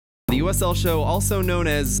The USL show, also known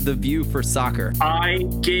as The View for Soccer. I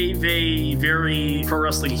gave a very pro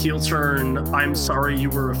wrestling heel turn, I'm sorry you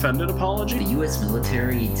were offended apology. The U.S.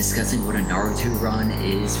 military discussing what a Naruto run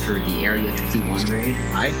is for the Area 51 raid.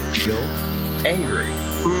 I feel angry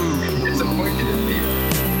and disappointed in me.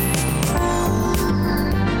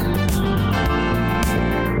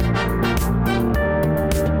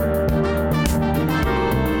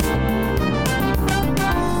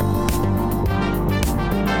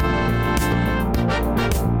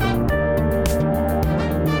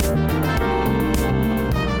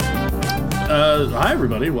 Hi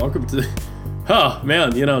everybody, welcome to oh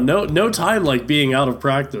man, no time like being out of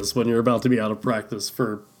practice when you're about to be out of practice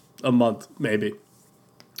for a month maybe.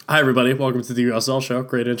 Hi everybody, welcome to the USL show.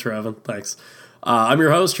 Great intro, Evan, thanks. I'm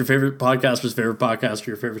your host, your favorite podcaster's favorite podcaster,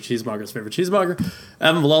 your favorite cheesemonger's favorite cheesemonger,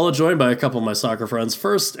 Evan Villala, joined by a couple of my soccer friends.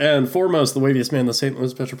 First and foremost, the waviest man in the St.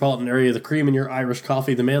 Louis metropolitan area, the cream in your Irish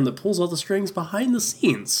coffee, the man that pulls all the strings behind the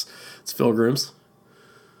scenes. It's Phil Grooms.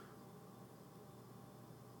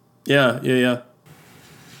 Yeah.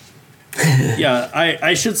 Yeah,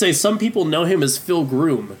 I should say some people know him as Phil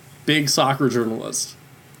Groom, big soccer journalist.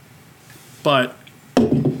 But,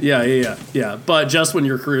 yeah. But just when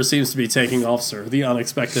your career seems to be taking off, sir, the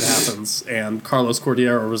unexpected happens, and Carlos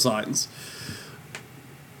Cordeiro resigns.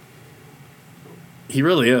 He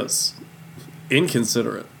really is.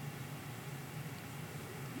 Inconsiderate.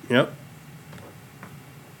 Yep.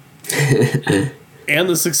 And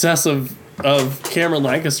the success of Cameron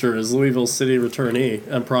Lancaster as Louisville City returnee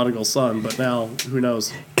and prodigal son, but now, who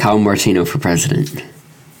knows? Cal Martino for president.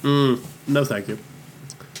 No, thank you.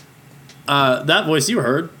 That voice you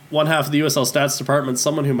heard, one half of the USL Stats Department,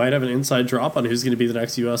 someone who might have an inside drop on who's going to be the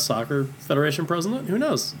next U.S. Soccer Federation president. Who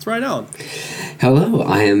knows? It's Ryan Allen. Hello,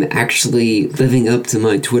 I am actually living up to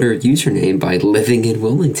my Twitter username by living in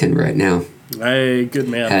Wilmington right now. Hey, good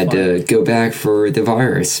man. Had to go back for the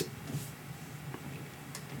virus.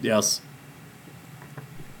 Yes.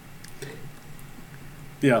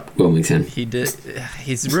 Yeah. Wilmington. He did.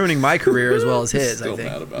 He's ruining my career as well as his. Still I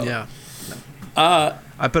think. mad about it. Yeah.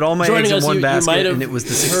 I put all my eggs in one basket, and it was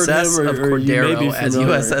the success of Cordero as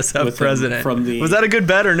USSF president. Was that a good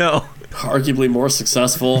bet or no? Arguably more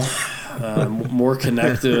successful, more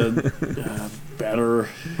connected, better,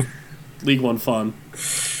 League One fun.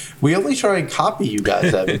 We only try and copy you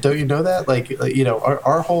guys, Evan. Don't you know that?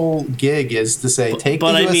 Our whole gig is to say, take the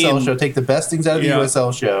USL show, take the best things out of the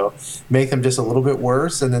USL show, make them just a little bit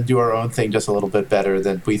worse, and then do our own thing just a little bit better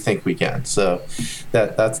than we think we can. So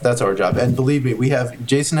that's our job. And believe me,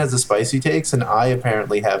 Jason has the spicy takes, and I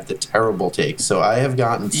apparently have the terrible takes. So I have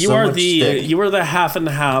gotten so much stick. You are the half and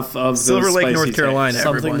half of Silver the Lake, North takes. Carolina.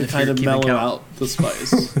 Something to kind of mellow out the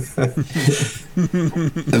spice.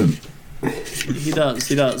 He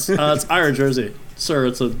does. It's Iron Jersey, sir.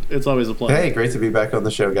 It's always a pleasure. Hey, great to be back on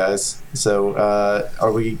the show, guys. So,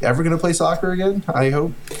 are we ever going to play soccer again? I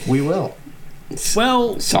hope we will.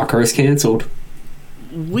 Well, soccer is canceled.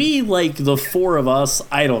 We, like the four of us,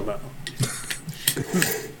 I don't know.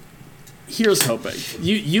 Here's hoping.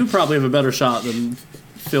 You probably have a better shot than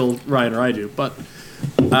Phil, Ryan, or I do, but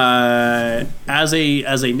as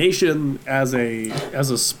a nation, as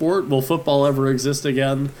a sport, will football ever exist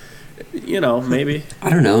again? Maybe. I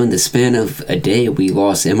don't know. In the span of a day, we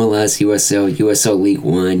lost MLS, USL League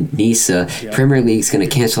One, NISA. Yep. Premier League's going to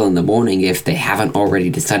cancel in the morning if they haven't already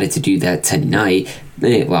decided to do that tonight.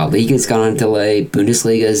 La Liga's gone on delay.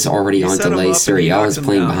 Bundesliga's already on delay. Serie A is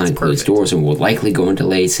playing behind closed doors and will likely go on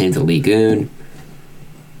delay. Same to Ligue 1.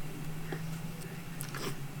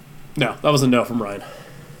 No, that was a no from Ryan.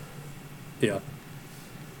 Yeah.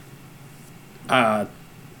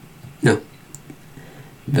 No.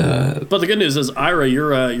 But the good news is, Ira,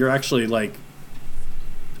 you're actually kind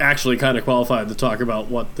of qualified to talk about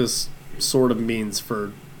what this sort of means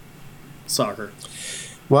for soccer.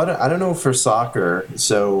 Well, I don't know for soccer.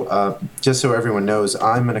 So just so everyone knows,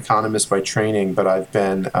 I'm an economist by training, but I've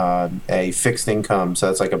been a fixed income, so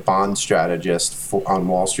that's like a bond strategist on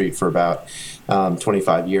Wall Street for about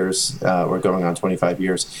 25 years, or going on 25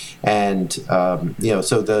 years. And,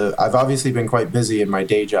 I've obviously been quite busy in my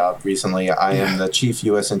day job recently. I am the chief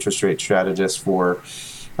U.S. interest rate strategist for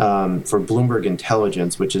Bloomberg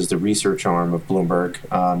Intelligence, which is the research arm of Bloomberg.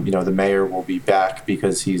 The mayor will be back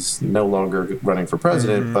because he's no longer running for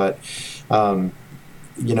president, but, our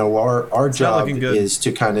job is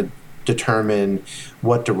to kind of determine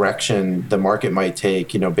what direction the market might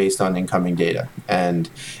take, based on incoming data. And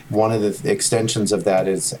one of the extensions of that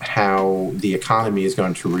is how the economy is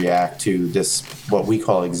going to react to this, what we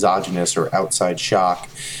call exogenous or outside shock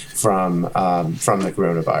from the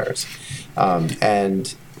coronavirus.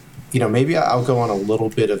 And maybe I'll go on a little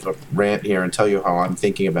bit of a rant here and tell you how I'm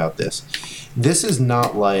thinking about this. This is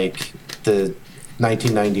not like the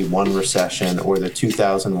 1991 recession or the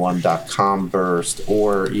 2001 dot-com burst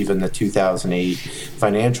or even the 2008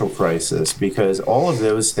 financial crisis, because all of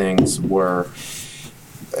those things were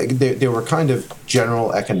they were kind of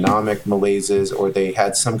general economic malaises, or they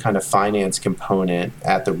had some kind of finance component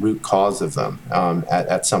at the root cause of them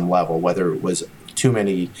at some level, whether it was too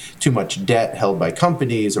much debt held by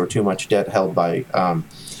companies or too much debt held by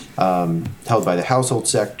the household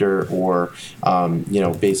sector, or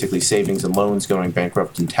basically savings and loans going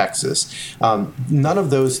bankrupt in Texas. None of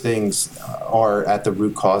those things are at the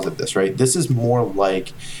root cause of this, right? This is more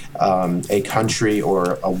like a country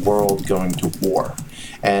or a world going to war.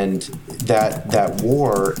 And that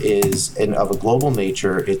war is of a global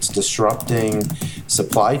nature. It's disrupting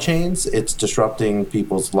supply chains. It's disrupting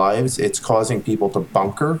people's lives. It's causing people to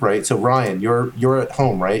bunker, right? So Ryan, you're at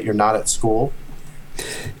home, right? You're not at school?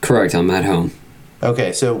 Correct. I'm at home.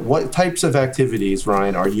 Okay. So what types of activities,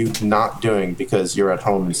 Ryan, are you not doing because you're at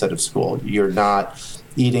home instead of school? You're not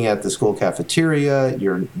eating at the school cafeteria.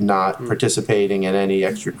 You're not participating in any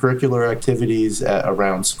extracurricular activities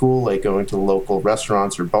around school, like going to local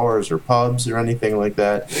restaurants or bars or pubs or anything like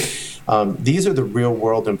that. These are the real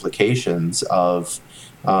world implications of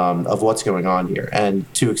what's going on here.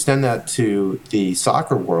 And to extend that to the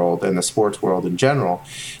soccer world and the sports world in general,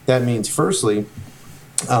 that means firstly,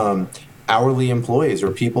 hourly employees or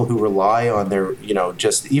people who rely on their,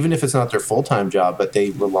 just even if it's not their full-time job, but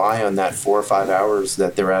they rely on that 4 or 5 hours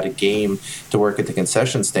that they're at a game to work at the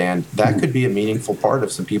concession stand, that could be a meaningful part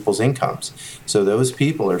of some people's incomes. So those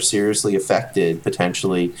people are seriously affected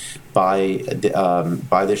potentially by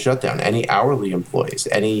the shutdown. Any hourly employees,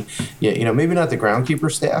 any, maybe not the groundskeeper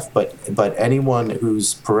staff, but anyone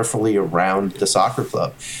who's peripherally around the soccer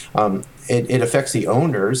club. It affects the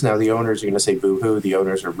owners. Now, the owners are going to say boo-hoo. The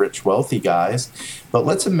owners are rich, wealthy guys. But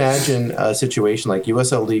let's imagine a situation like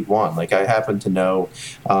USL League One. Like, I happen to know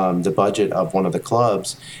the budget of one of the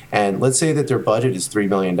clubs. And let's say that their budget is $3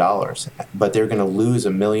 million, but they're going to lose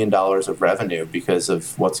 $1 million of revenue because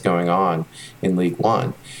of what's going on in League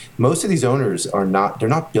One. Most of these owners they're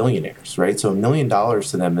not billionaires, right? So $1 million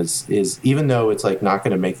to them is even though it's like not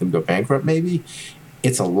going to make them go bankrupt, maybe,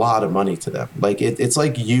 it's a lot of money to them. Like it's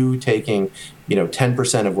like you taking,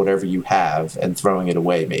 10% of whatever you have and throwing it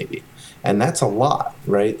away, maybe. And that's a lot,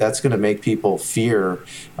 right? That's going to make people fear,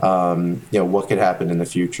 what could happen in the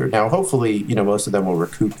future. Now, hopefully, most of them will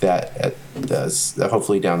recoup that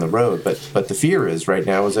hopefully down the road. But the fear is right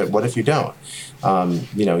now is that what if you don't?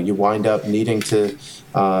 You wind up needing to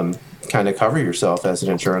kind of cover yourself as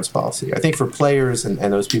an insurance policy. I think for players and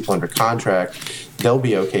those people under contract, they'll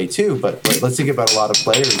be okay too. But let's think about a lot of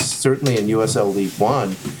players. Certainly in USL League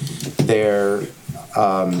One, they're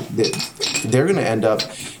going to end up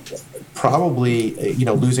probably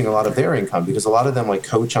losing a lot of their income, because a lot of them like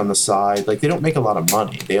coach on the side. Like, they don't make a lot of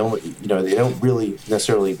money. They only they don't really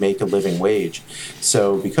necessarily make a living wage.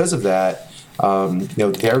 So because of that,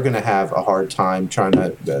 they're going to have a hard time trying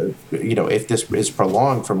to, if this is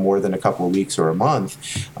prolonged for more than a couple of weeks or a month,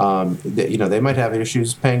 they might have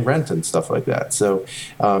issues paying rent and stuff like that. So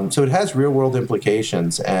it has real world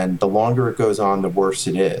implications, and the longer it goes on, the worse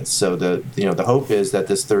it is. So the hope is that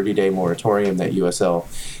this 30-day moratorium that USL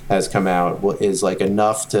has come out is like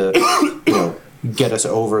enough to, get us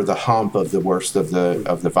over the hump of the worst of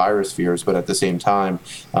the virus fears, but at the same time,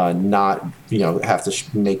 not have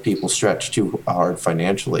to make people stretch too hard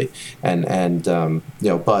financially. And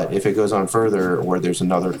but if it goes on further, or there's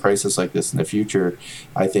another crisis like this in the future,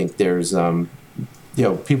 I think there's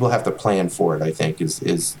people have to plan for it. I think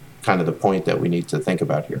is kind of the point that we need to think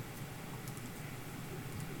about here.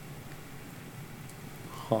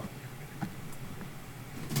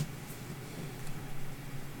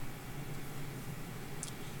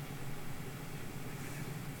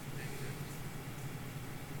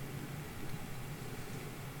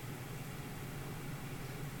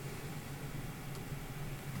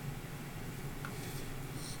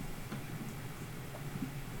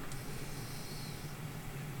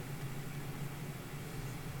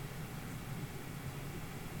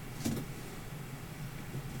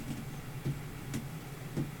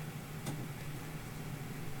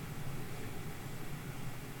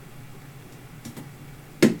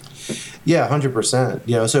 Yeah,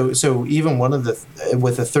 100%. So even one of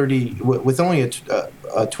with only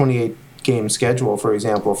a 28 game schedule, for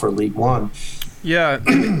example, for League One, Yeah,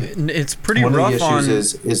 it's pretty rough on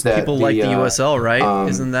is that people like the USL, right?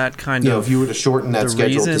 Isn't that kind of if you were to shorten that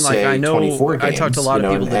schedule to say 24 games, I talked to a lot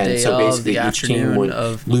of people the day of the afternoon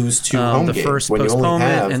of lose 2 home the first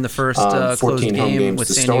postponement and the first closed game with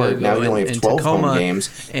San Diego now you only have 12 Tacoma, home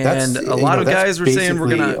games. And a lot of guys were saying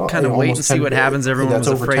we're going to kind of wait and see what happens. Everyone was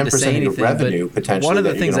afraid to say anything. But one of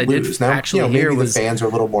the things I did actually hear was,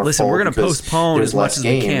 listen, we're going to postpone as much as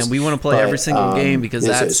we can. We want to play every single game because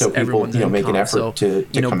that's everyone's income. So,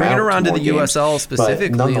 bring it around to the USL specifically.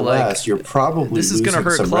 But nonetheless, you're probably this is going to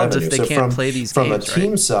hurt clubs if they can't play these games. From a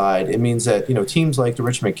team side, it means that teams like the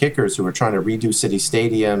Richmond Kickers, who are trying to redo City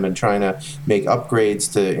Stadium and trying to make upgrades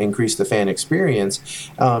to increase the fan experience,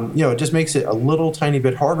 it just makes it a little tiny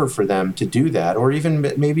bit harder for them to do that, or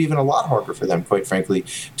maybe even a lot harder for them, quite frankly,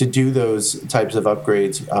 to do those types of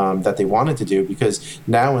upgrades that they wanted to do. Because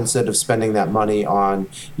now, instead of spending that money on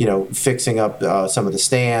fixing up some of the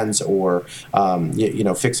stands or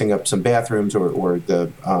fixing up some bathrooms or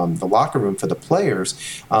the locker room for the players,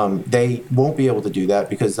 they won't be able to do that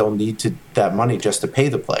because they'll need that money just to pay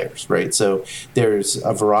the players, right? So there's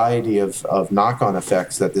a variety of knock-on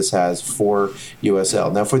effects that this has for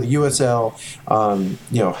USL. Now, for the USL,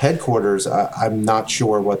 headquarters, I'm not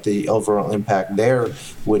sure what the overall impact there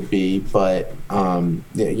would be, but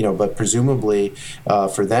but presumably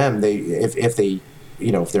for them,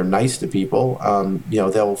 if they're nice to people,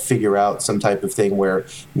 they'll figure out some type of thing where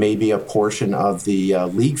maybe a portion of the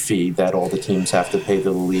league fee that all the teams have to pay to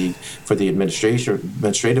the league for the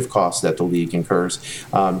administrative costs that the league incurs,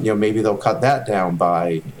 maybe they'll cut that down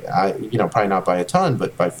by, probably not by a ton,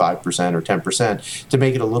 but by 5% or 10% to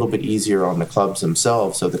make it a little bit easier on the clubs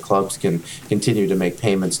themselves, so the clubs can continue to make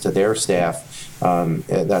payments to their staff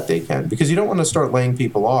that they can, because you don't want to start laying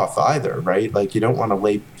people off either, right? Like, you don't want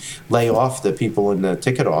to lay off the people in the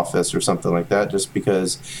ticket office or something like that just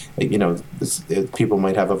because people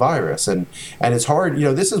might have a virus, and it's hard.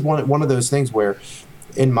 This is one of those things where,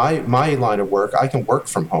 in my line of work, I can work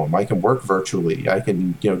from home. I can work virtually. I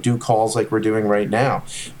can do calls like we're doing right now.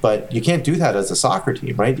 But you can't do that as a soccer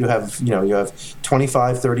team, right? You have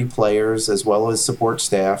 25, 30 players as well as support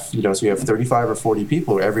staff. So you have 35 or 40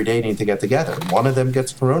 people who every day need to get together. One of them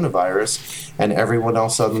gets coronavirus, and everyone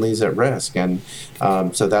else suddenly is at risk. And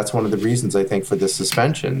so that's one of the reasons, I think, for this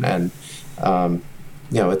suspension. And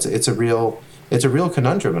it's a real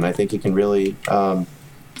conundrum, and I think it can really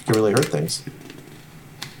hurt things.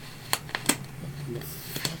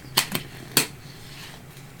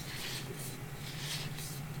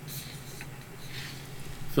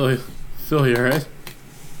 Phil here, right?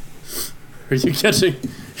 Are you catching?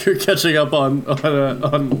 You're catching up on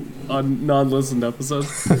non-listened episodes.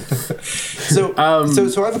 So I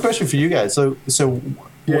have a question for you guys. What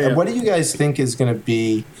do you guys think is going to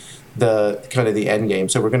be the kind of the end game?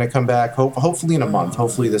 So we're going to come back hopefully in a month.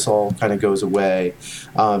 Hopefully this all kind of goes away.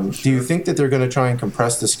 Do you think that they're going to try and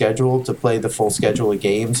compress the schedule to play the full schedule of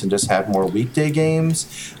games and just have more weekday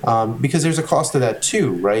games? Because there's a cost to that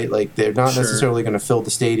too, right? Like, they're not necessarily going to fill the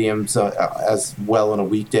stadiums as well on a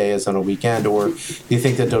weekday as on a weekend. Or do you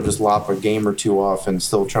think that they'll just lop a game or two off and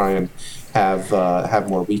still try and have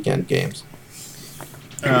more weekend games?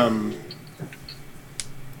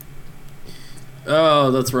 Oh,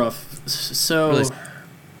 that's rough. So,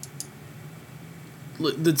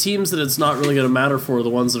 the teams that it's not really going to matter for are the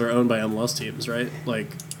ones that are owned by MLS teams, right?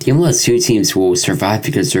 Like, the MLS2 teams will survive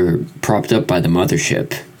because they're propped up by the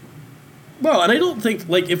mothership. Well, and I don't think,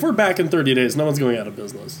 if we're back in 30 days, no one's going out of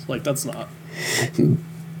business. That's not.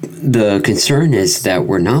 The concern is that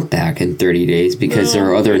we're not back in 30 days because there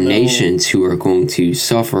are other nations who are going to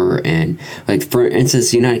suffer. And, for instance,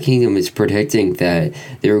 the United Kingdom is predicting that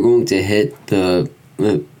they're going to hit the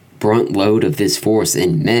brunt load of this force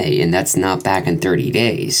in May, and that's not back in 30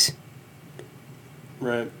 days.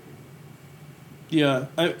 Right. Yeah,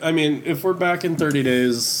 I mean, if we're back in 30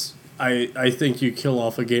 days, I think you kill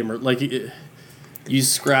off a gamer. You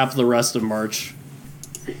scrap the rest of March,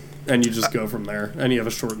 and you just go from there, and you have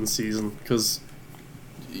a shortened season because,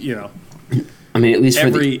 I mean, at least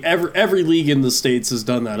every league in the States has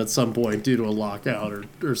done that at some point due to a lockout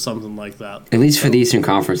or something like that. At least for the Eastern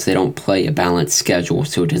Conference, they don't play a balanced schedule,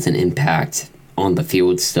 so it doesn't impact on the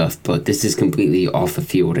field stuff. But this is completely off the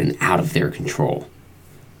field and out of their control.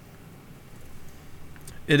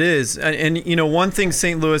 It is, and one thing,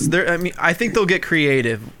 St. Louis, I think they'll get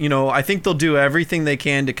creative. I think they'll do everything they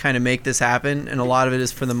can to kind of make this happen, and a lot of it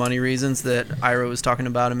is for the money reasons that Ira was talking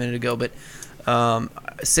about a minute ago. But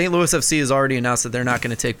St. Louis FC has already announced that they're not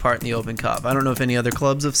going to take part in the Open Cup. I don't know if any other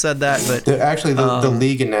clubs have said that, but actually, the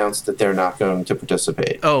league announced that they're not going to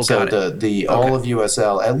participate. Oh, so got it. the all of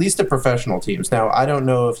USL, at least the professional teams. Now, I don't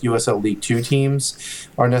know if USL League 2 teams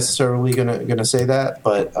are necessarily going to say that,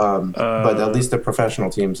 but at least the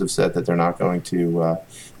professional teams have said that they're not going to.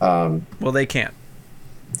 Well, they can't.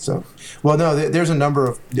 So, well, no, there's a number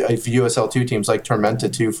of USL 2 teams, like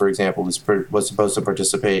Tormenta 2, for example, was supposed to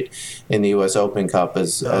participate in the U.S. Open Cup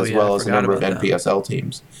as well as a number of NPSL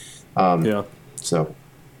teams. So,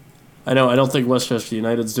 I know. I don't think Westchester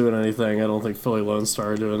United's doing anything. I don't think Philly Lone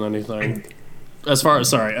Star are doing anything. As far as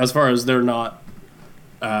they're not,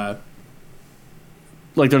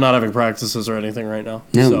 they're not having practices or anything right now.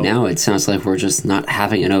 No, now it sounds like we're just not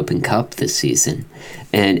having an Open Cup this season.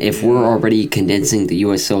 And if we're already condensing the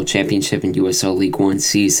USL Championship and USL League One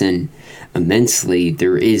season immensely,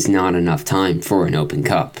 there is not enough time for an Open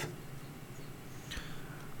Cup.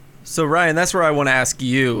 So, Ryan, that's where I want to ask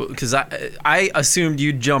you, because I assumed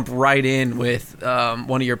you'd jump right in with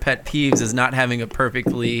one of your pet peeves is not having a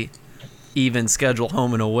perfectly even schedule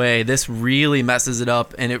home and away. This really messes it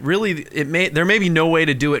up, and there may be no way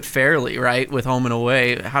to do it fairly, right, with home and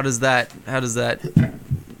away. How does that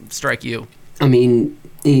strike you? I mean,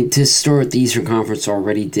 to start, the Eastern Conference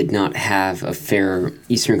already did not have a fair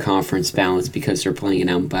Eastern Conference balance because they're playing an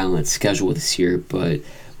unbalanced schedule this year, but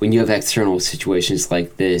when you have external situations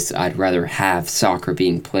like this, I'd rather have soccer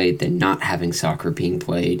being played than not having soccer being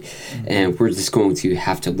played. Mm-hmm. And we're just going to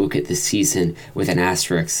have to look at this season with an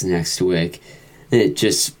asterisk next to it.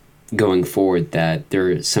 Just going forward, that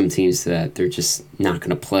there are some teams that they're just not going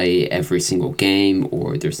to play every single game,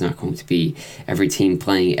 or there's not going to be every team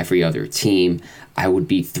playing every other team. I would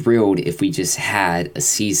be thrilled if we just had a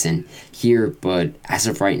season here, but as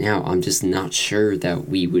of right now, I'm just not sure that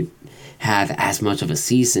we would have as much of a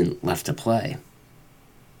season left to play.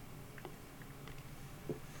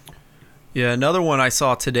 Yeah, another one I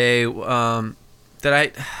saw today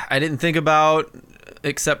that I didn't think about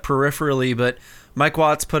except peripherally, but Mike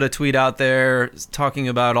Watts put a tweet out there talking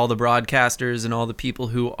about all the broadcasters and all the people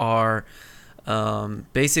who are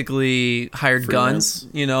basically hired guns,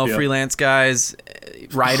 freelance guys,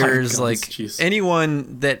 writers,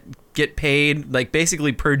 anyone that get paid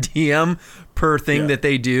basically per diem per thing that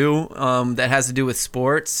they do that has to do with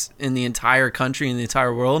sports in the entire country, in the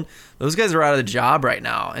entire world. Those guys are out of the job right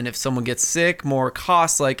now, and if someone gets sick, more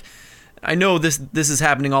costs. I know this is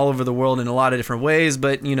happening all over the world in a lot of different ways,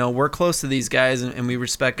 but we're close to these guys, and we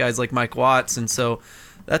respect guys like Mike Watts, and so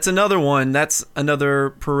that's another one. That's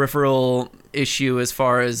another peripheral issue as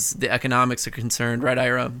far as the economics are concerned, right,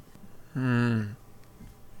 Ira?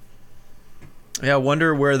 Yeah, I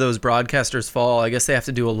wonder where those broadcasters fall. I guess they have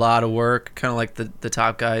to do a lot of work, kind of like the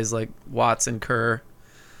top guys like Watts and Kerr.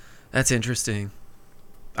 That's interesting.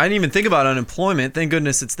 I didn't even think about unemployment. Thank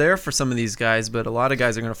goodness it's there for some of these guys, but a lot of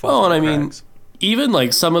guys are going to fall. Oh, and I mean,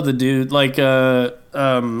 even some of the dude, Dave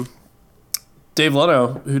Leno,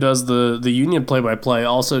 who does the union play-by-play,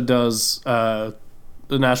 also does the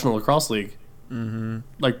National Lacrosse League. Mm-hmm.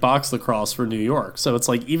 Box lacrosse for New York. So it's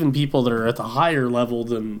even people that are at the higher level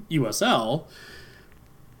than USL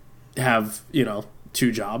have,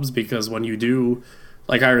 2 jobs, because when you do,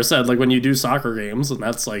 like Ira said, when you do soccer games, and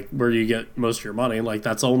that's where you get most of your money,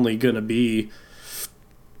 that's only going to be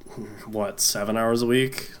 7 hours a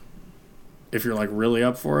week if you're really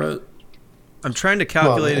up for it. I'm trying to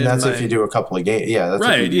calculate it. That's if you do a couple of games. Yeah, that's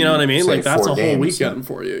right. You know what I mean? That's a whole weekend so.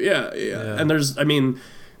 For you. Yeah. And there's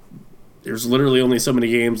literally only so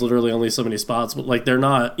many games, literally only so many spots, but they're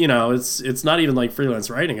not, it's not even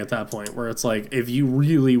freelance writing at that point, where it's if you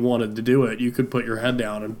really wanted to do it, you could put your head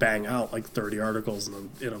down and bang out 30 articles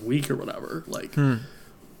in a week or whatever.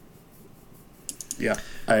 Yeah,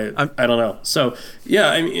 I don't know. So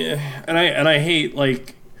yeah, I mean, and I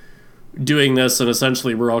hate doing this, and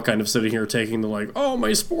essentially we're all kind of sitting here taking the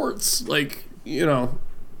my sports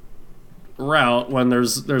route when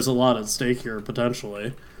there's a lot at stake here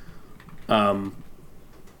potentially. But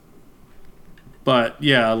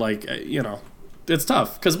yeah, it's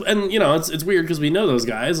tough it's weird because we know those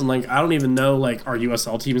guys, and I don't even know are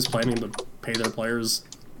USL teams planning to pay their players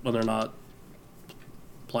when they're not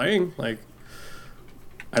playing?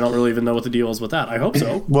 I don't really even know what the deal is with that. I hope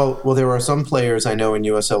so. Well, there are some players I know in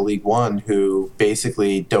USL League One who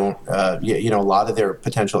basically don't. A lot of their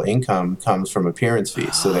potential income comes from appearance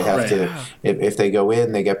fees, so they have to. If they go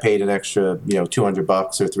in, they get paid an extra, $200 or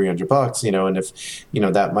 $300, and if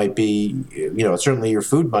that might be, certainly your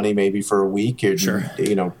food money maybe for a week, or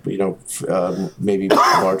maybe a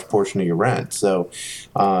large portion of your rent. So,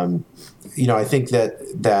 I think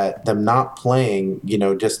that them not playing,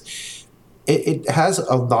 just. it has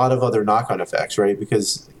a lot of other knock-on effects, right?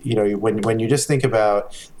 Because when you just think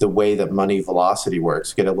about the way that money velocity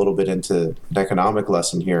works, get a little bit into an economic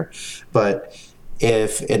lesson here, but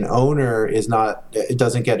if an owner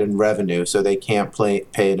doesn't get in revenue, so they can't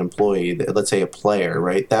pay an employee, let's say a player,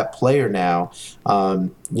 right? That player now,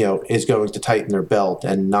 is going to tighten their belt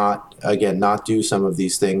and not do some of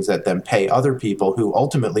these things that then pay other people who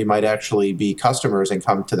ultimately might actually be customers and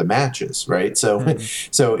come to the matches, right? So,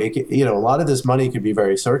 so a lot of this money could be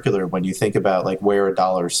very circular when you think about like where a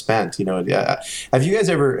dollar is spent. Have you guys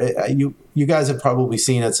ever you guys have probably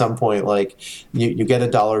seen at some point, like you get a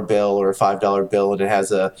 $1 bill or a $5 bill and it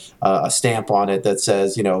has a stamp on it that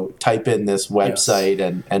says, type in this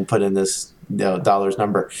website and put in this dollars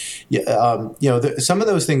number. Some of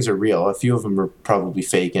those things are real. A few of them are probably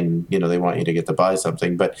fake and, they want you to get to buy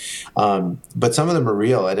something, but some of them are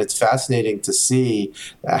real. And it's fascinating to see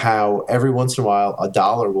how every once in a while a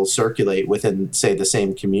dollar will circulate within, say, the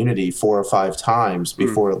same community 4 or 5 times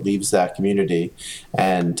before it leaves that community.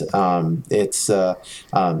 And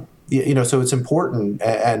so it's important,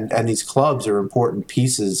 and these clubs are important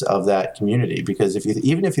pieces of that community, because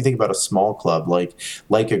even if you think about a small club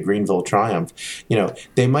like a Greenville Triumph,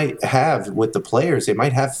 they might have, with the players, they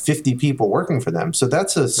might have 50 people working for them. So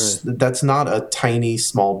that's not a tiny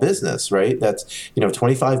small business, right? That's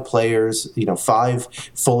 25 players, 5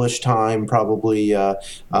 fullish time probably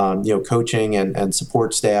coaching and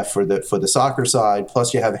support staff for the soccer side,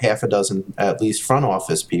 plus you have half a dozen at least front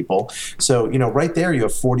office people. So right there you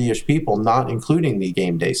have 40-ish people, not including the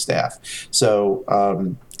game day staff. So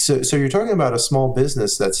you're talking about a small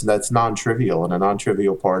business that's non-trivial and a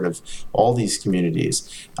non-trivial part of all these communities,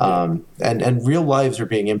 and real lives are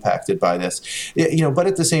being impacted by this. But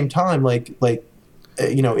at the same time,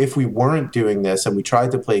 if we weren't doing this and we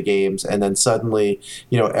tried to play games and then suddenly,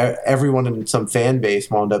 everyone in some fan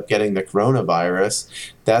base wound up getting the coronavirus,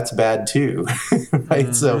 that's bad too, right?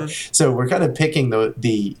 Mm-hmm. So we're kind of picking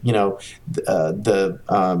the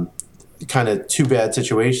kind of 2 bad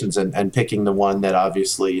situations and picking the one that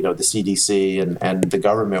obviously, the CDC and the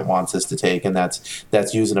government wants us to take, and that's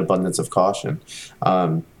use an abundance of caution.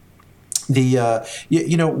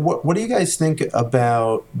 What do you guys think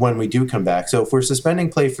about when we do come back? So if we're suspending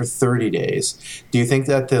play for 30 days, do you think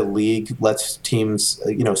that the league lets teams,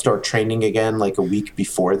 start training again like a week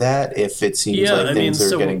before that if it seems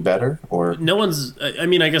things are getting better? Or no one's, I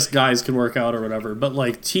guess guys can work out or whatever, but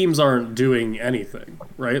like teams aren't doing anything,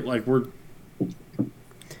 right? Like we're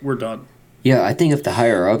done. Yeah, I think if the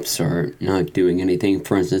higher ups are not doing anything,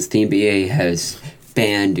 for instance, the NBA has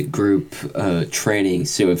banned group training.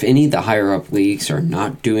 So if any of the higher up leagues are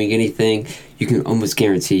not doing anything, you can almost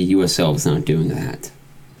guarantee USL is not doing that.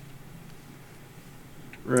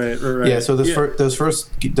 Right. Yeah. So those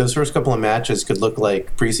first couple of matches could look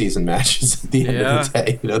like preseason matches at the end of the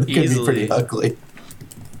day. They could be pretty ugly.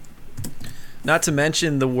 Not to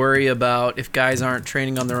mention the worry about if guys aren't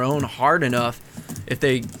training on their own hard enough, if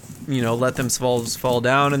they let themselves fall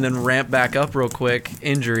down and then ramp back up real quick,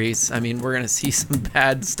 injuries. I mean, we're going to see some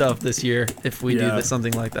bad stuff this year if we do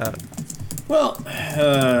something like that. Well,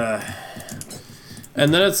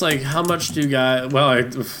 and then it's like, how much do guys, well, I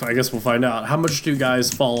guess we'll find out, how much do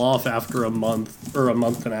guys fall off after a month or a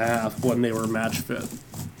month and a half when they were match fit?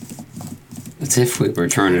 It's if we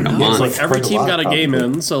return in a month. It's like every team got a game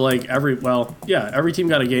in, so like every team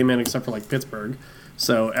got a game in except for like Pittsburgh.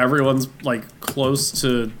 So everyone's like close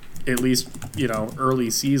to at least,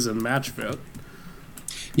 early season match fit.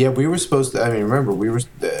 Yeah, we were supposed to, remember, we were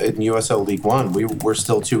in USL League One, we were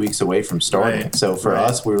still 2 weeks away from starting. Right. So for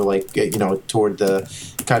us, we were like, toward the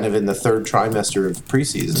kind of in the 3rd trimester of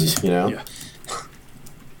preseason, Yeah.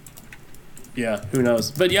 Yeah, who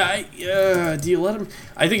knows? But do you let him?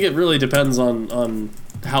 I think it really depends on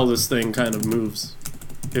how this thing kind of moves.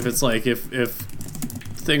 If it's like, if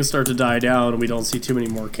things start to die down and we don't see too many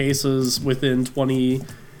more cases within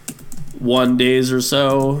 21 days or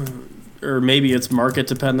so, or maybe it's market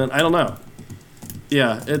dependent. I don't know.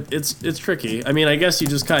 Yeah, it's tricky. I guess you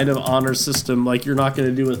just kind of honor system. Like, you're not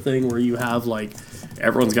going to do a thing where you have like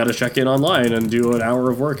everyone's got to check in online and do an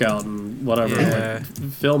hour of workout and whatever, like,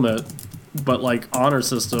 film it. But like honor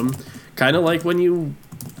system, kind of like when you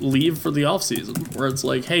leave for the off season, where it's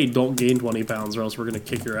like, hey, don't gain 20 pounds or else we're going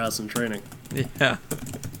to kick your ass in training. Yeah.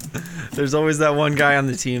 There's always that one guy on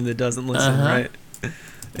the team that doesn't listen, right?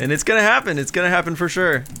 And it's going to happen. It's going to happen for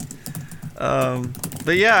sure.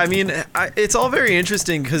 But yeah, it's all very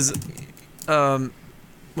interesting because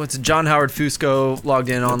what's John Howard Fusco logged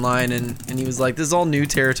in online, and he was like, this is all new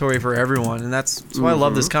territory for everyone, and that's why I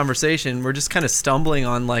love this conversation. We're just kind of stumbling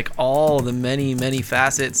on like all the many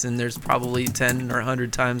facets, and there's probably 10 or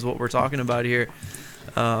 100 times what we're talking about here.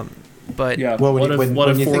 But yeah, well, what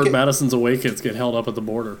if Ford Madison's Awakens get held up at the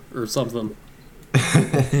border or something?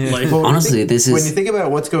 Well, honestly, when you think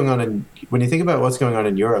about what's going on in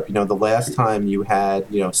Europe, the last time you had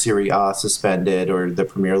Serie A suspended or the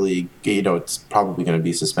Premier League, it's probably going to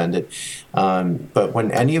be suspended. But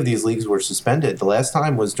when any of these leagues were suspended, the last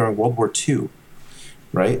time was during World War II.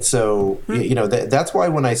 Right. So, that's why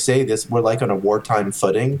when I say this, we're like on a wartime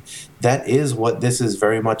footing. That is what this is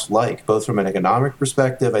very much like, both from an economic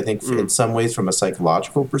perspective, I think in some ways from a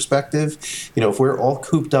psychological perspective. If we're all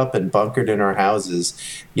cooped up and bunkered in our houses,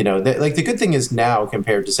 the good thing is now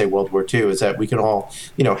compared to, say, World War II is that we can all,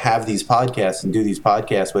 have these podcasts and do these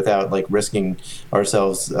podcasts without like risking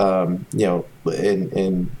ourselves, in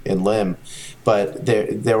limb. But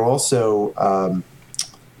they're also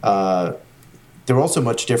they're also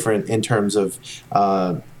much different in terms of,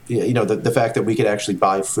 the fact that we could actually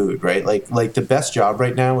buy food, right? Like the best job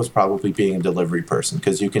right now is probably being a delivery person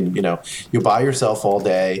because you can, you buy yourself all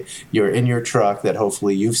day, you're in your truck that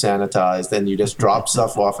hopefully you've sanitized, and you just drop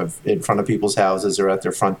stuff off in front of people's houses or at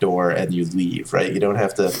their front door and you leave, right? You don't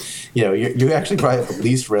have to, you actually probably have the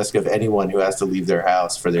least risk of anyone who has to leave their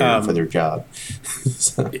house for their job.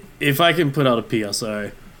 So. If I can put out a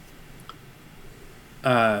PSA,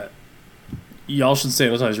 y'all should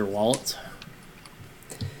sanitize your wallets.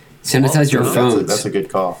 Sanitize your phones. That's a good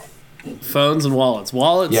call. Phones and wallets.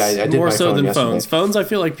 Wallets I did more so than yesterday. phones. Phones, I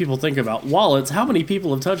feel like people think about. Wallets, how many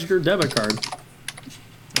people have touched your debit card?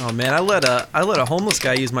 Oh man, I let a homeless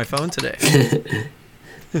guy use my phone today.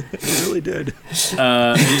 I really did.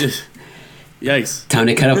 Yikes. Time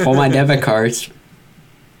to cut up all my debit cards.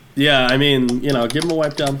 Yeah, I mean, give them a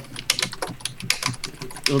wipe down.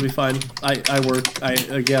 It'll be fine.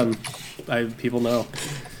 People know.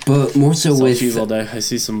 But more so with cheese all day. I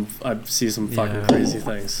see some fucking crazy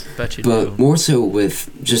things. Bet you but do. More so with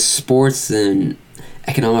just sports and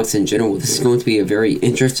economics in general, this is going to be a very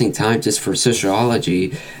interesting time just for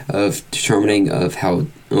sociology of determining of how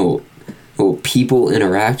people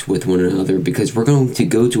interact with one another, because we're going to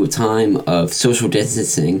go to a time of social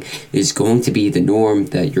distancing is going to be the norm,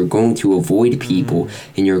 that you're going to avoid people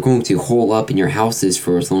and you're going to hole up in your houses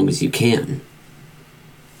for as long as you can.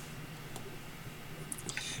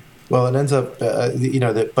 Well, it ends up, one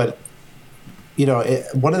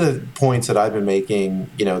of the points that I've been making,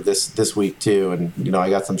 this week too, and I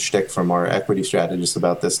got some shtick from our equity strategist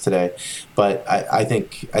about this today, but I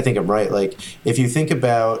think I'm right. Like, if you think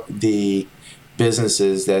about the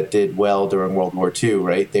businesses that did well during World War II,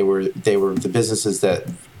 right? They were the businesses that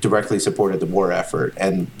directly supported the war effort,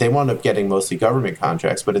 and they wound up getting mostly government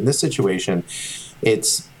contracts. But in this situation,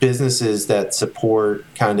 it's businesses that support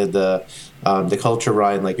kind of the culture,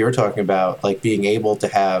 Ryan, like you're talking about, like being able to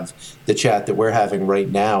have the chat that we're having right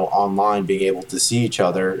now online, being able to see each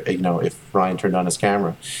other, if Ryan turned on his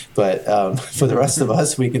camera. But for the rest of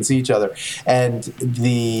us, we can see each other. And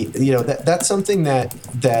that's something that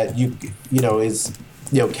is,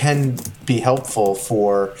 can be helpful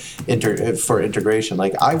for integration.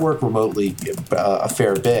 Like, I work remotely a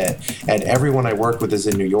fair bit, and everyone I work with is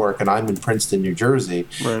in New York, and I'm in Princeton, New Jersey.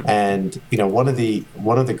 Right. And one of the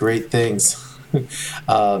great things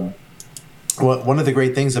one of the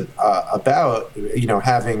great things about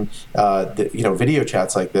having video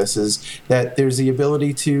chats like this is that there's the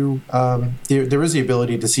ability to there is the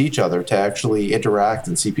ability to see each other, to actually interact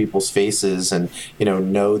and see people's faces, and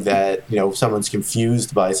know that someone's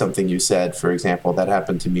confused by something you said. For example, that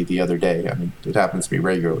happened to me the other day. I mean, it happens to me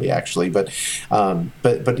regularly, actually, but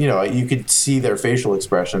you could see their facial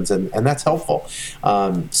expressions, and that's helpful.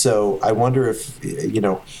 So I wonder if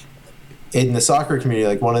in the soccer community,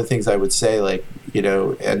 like, one of the things I would say, like,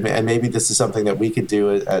 and maybe this is something that we could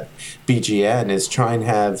do at BGN, is try and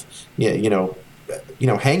have,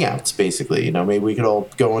 hangouts, basically. Maybe we could all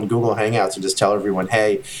go on Google Hangouts and just tell everyone,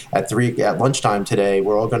 hey, at lunchtime today,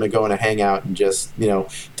 we're all going to go in a hangout and just,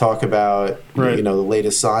 talk about, the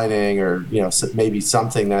latest signing, or, maybe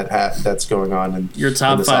something that's going on in your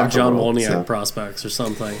top in 5 John world, Wolniak prospects or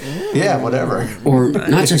something. Yeah, whatever. Or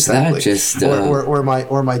not just exactly. That, just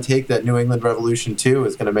or my take that New England Revolution 2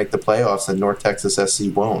 is going to make the playoffs and North Texas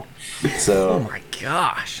SC won't. So, oh my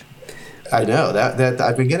gosh. I know that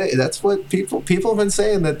I've been getting. That's what people have been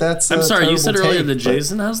saying. That's. I'm sorry. You said earlier that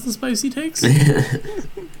Jason has the spicy takes.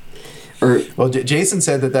 Well, Well, Jason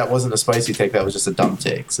said that wasn't a spicy take. That was just a dumb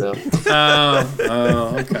take. So. Okay.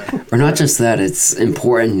 Or not just that. It's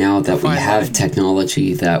important now that we have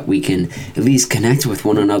technology that we can at least connect with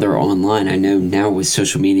one another online. I know now with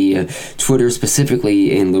social media, Twitter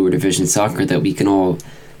specifically in lower division soccer, that we can all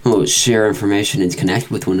share information and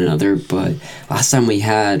connect with one another. But last time we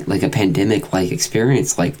had like a pandemic-like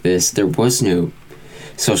experience like this, there was no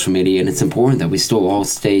social media, and it's important that we still all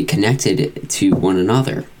stay connected to one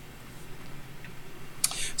another.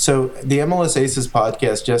 So the MLS Aces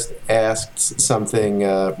podcast just asked something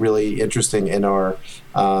really interesting in our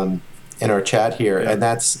chat here, and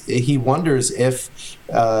that's he wonders if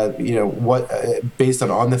based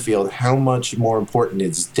on the field, how much more important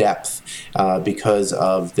is depth because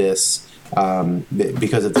of this.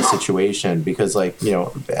 Because of the situation, because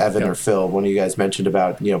Evan or Phil, one of you guys mentioned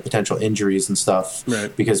about potential injuries and stuff,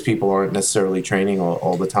 right, because people aren't necessarily training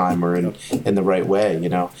all the time or in the right way.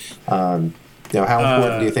 How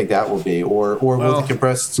important do you think that will be, or will the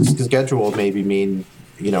compressed schedule maybe mean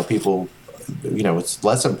people? It's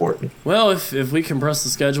less important. Well, if we compress the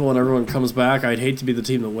schedule and everyone comes back, I'd hate to be the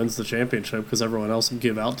team that wins the championship because everyone else will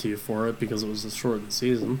give out to you for it because it was a shortened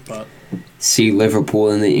season. But see Liverpool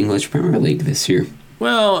in the English Premier League this year.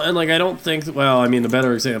 Well, and I don't think. Well, I mean, the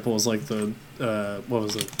better example is like the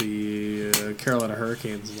the Carolina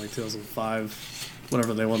Hurricanes in 2005,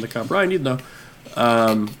 whenever they won the cup. Ryan, you'd know.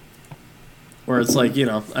 Where it's I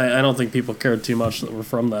don't think people cared too much that we're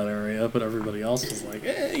from that area, but everybody else was like,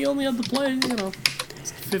 you only had to play,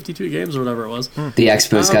 52 games or whatever it was. The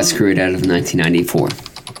Expos got screwed out of 1994.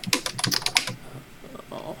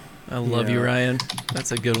 I love you, Ryan.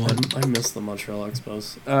 That's a good one. I miss the Montreal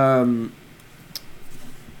Expos.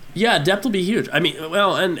 Depth will be huge. I mean,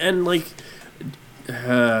 well, and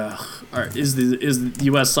is the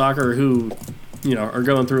U.S. soccer who, are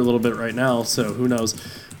going through a little bit right now, so who knows.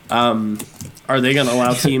 Are they going to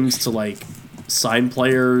allow teams to sign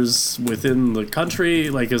players within the country?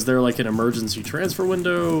 Is there an emergency transfer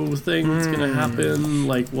window thing that's going to happen?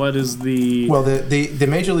 What is the... Well, the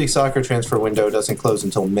Major League Soccer transfer window doesn't close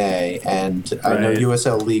until May, and right. I know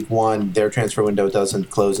USL League One, their transfer window doesn't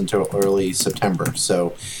close until early September,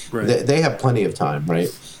 so right. they have plenty of time, right?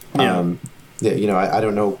 Yeah. I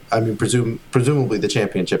don't know. I mean, presumably the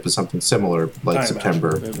championship is something similar,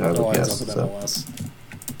 September. MLS.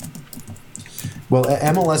 Well,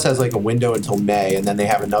 MLS has a window until May, and then they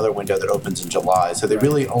have another window that opens in July. So they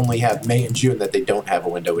really only have May and June that they don't have a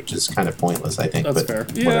window, which is kind of pointless, I think. That's fair.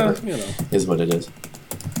 Yeah, is what it is.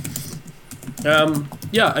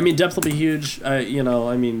 I mean, depth will be huge.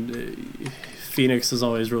 Phoenix is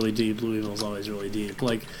always really deep. Louisville is always really deep.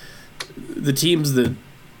 The teams that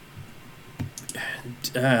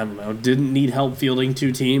didn't need help fielding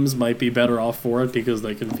two teams might be better off for it because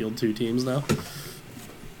they can field two teams now.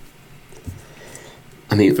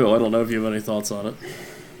 I mean, Phil, I don't know if you have any thoughts on it.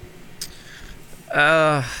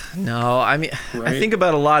 No. I mean, right? I think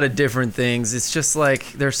about a lot of different things. It's just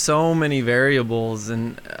there's so many variables,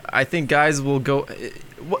 and I think guys will go.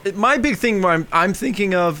 My big thing I'm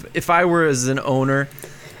thinking of, if I were as an owner,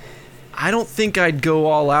 I don't think I'd go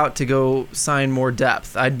all out to go sign more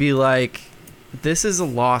depth. I'd be this is a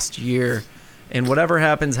lost year. And whatever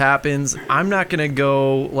happens, happens. I'm not going to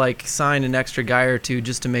go sign an extra guy or two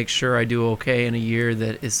just to make sure I do okay in a year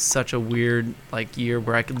that is such a weird year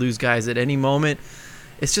where I could lose guys at any moment.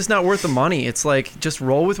 It's just not worth the money. It's just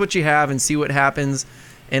roll with what you have and see what happens.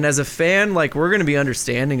 And as a fan, we're going to be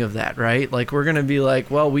understanding of that, right? We're going to be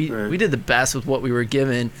we did the best with what we were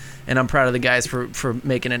given, and I'm proud of the guys for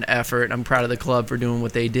making an effort. I'm proud of the club for doing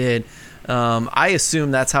what they did. I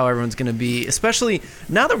assume that's how everyone's going to be, especially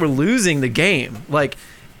now that we're losing the game.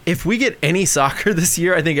 If we get any soccer this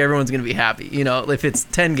year, I think everyone's going to be happy. If it's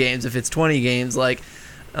 10 games, if it's 20 games,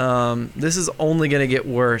 this is only going to get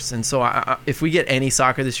worse. And so if we get any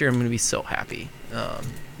soccer this year, I'm going to be so happy.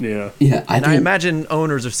 I imagine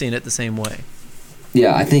owners are seeing it the same way.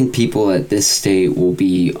 Yeah, I think people at this state will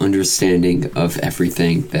be understanding of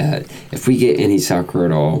everything, that if we get any soccer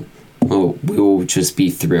at all, well, we will just be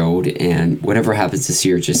thrilled, and whatever happens this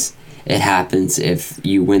year, it happens. If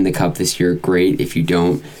you win the cup this year, great. If you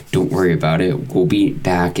don't worry about it. We'll be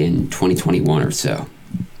back in 2021 or so.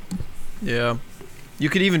 Yeah. You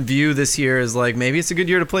could even view this year as maybe it's a good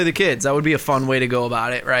year to play the kids. That would be a fun way to go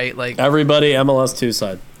about it, right? Everybody MLS 2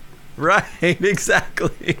 side. Right,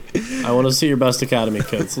 exactly. I want to see your best academy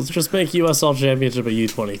kids. Let's just make USL Championship a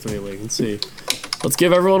U23 league and see. Let's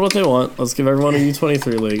give everyone what they want. Let's give everyone a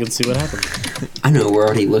U23 league and see what happens. I know we're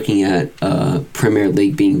already looking at Premier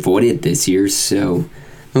League being voided this year, so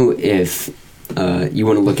if you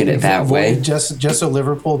want to look at it that way. Just so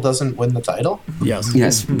Liverpool doesn't win the title?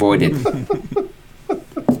 Yes, void it.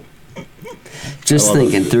 Just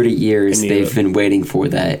think, in 30 years, they've been waiting for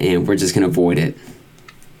that, and we're just going to avoid it.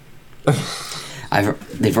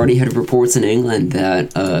 They've already had reports in England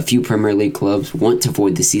that a few Premier League clubs want to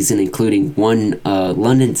void the season, including one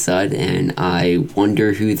London side, and I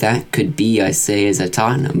wonder who that could be, I say, as a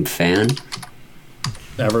Tottenham fan.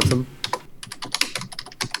 Everton.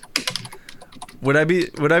 Would I be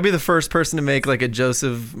the first person to make like a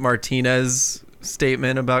Joseph Martinez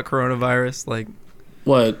statement about coronavirus? Like,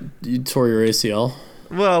 what? You tore your ACL?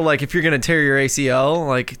 Well, like if you're gonna tear your ACL,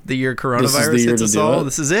 like the year coronavirus hits us all,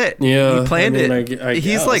 this is it. Yeah, he planned it.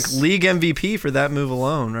 He's like league MVP for that move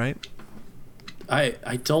alone, right?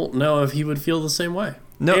 I don't know if he would feel the same way.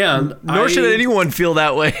 No, and nor should anyone feel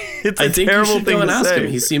that way. It's a terrible thing to ask say.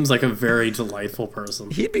 Him. He seems like a very delightful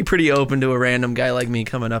person. He'd be pretty open to a random guy like me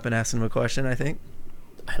coming up and asking him a question, I think.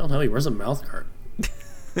 I don't know. He wears a mouth guard.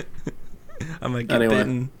 I might get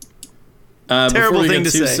bitten. Terrible thing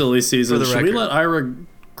to say. Silly season. Should we let Ira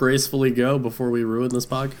gracefully go before we ruin this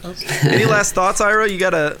podcast? Any last thoughts, Ira? You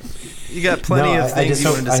got plenty of things you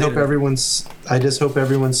wanted to say. I just hope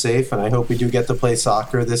everyone's safe, and I hope we do get to play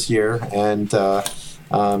soccer this year. And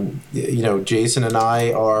Jason and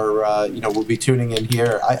I are, we'll be tuning in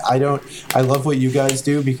here. I love what you guys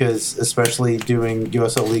do, because especially doing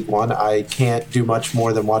USL League One, I can't do much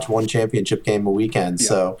more than watch one championship game a weekend. Yeah.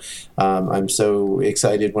 So I'm so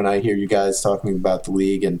excited when I hear you guys talking about the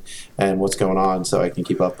league and what's going on, so I can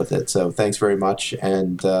keep up with it. So thanks very much.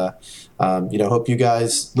 And, hope you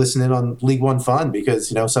guys listen in on League One Fun, because,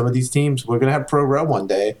 some of these teams, we're going to have Pro Rel one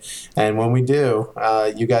day. And when we do,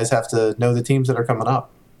 you guys have to know the teams that are coming up.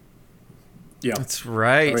 Yeah, that's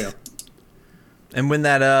right. Oh, yeah. And when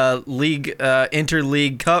that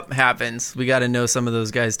interleague cup happens, we got to know some of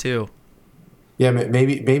those guys too. Yeah,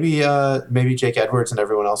 maybe Jake Edwards and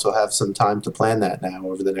everyone else will have some time to plan that now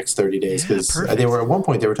over the next 30 days, because they were at one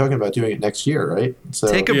point they were talking about doing it next year, right?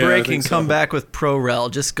 So take a break and come back with Pro Rel.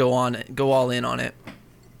 Just go all in on it.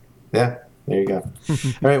 Yeah, there you go. All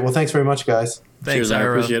right, well, thanks very much, guys. Thanks, Cheers,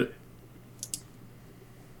 Ira. I appreciate it.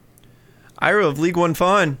 Ira of League One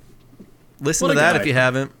Fun. Listen to that if you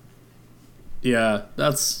haven't. Yeah,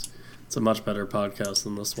 it's a much better podcast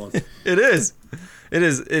than this one. It is.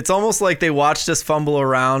 It's almost like they watched us fumble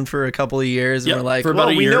around for a couple of years and were like, well,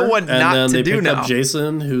 we know what not to do now. And then they picked up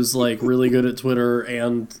Jason, who's like really good at Twitter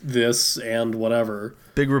and this and whatever.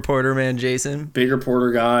 Big reporter man, Jason. Big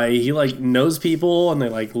reporter guy. He like knows people and they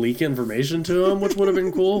like leak information to him, which would have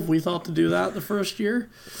been cool if we thought to do that the first year.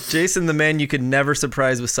 Jason, the man you could never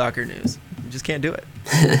surprise with soccer news. You just can't do it.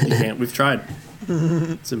 You can't. We've tried.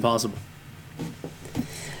 It's impossible.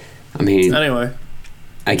 I mean, anyway,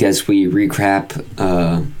 I guess we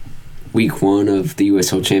recap week one of the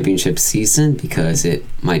USL Championship season, because it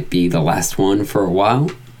might be the last one for a while.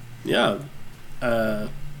 Yeah.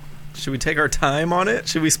 Should we take our time on it?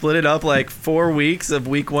 Should we split it up like 4 weeks of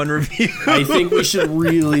week one review? I think we should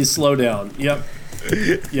really slow down. Yep.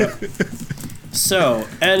 So,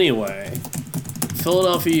 anyway,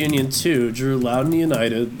 Philadelphia Union 2 drew Loudoun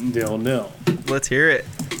United 0-0. Let's hear it.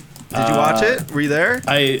 Did you watch it? Were you there?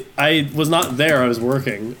 I was not there. I was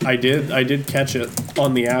working. I did catch it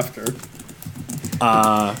on the after.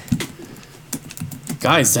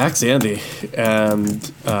 Guys, Zach Zandy and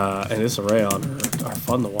Issa Rayon are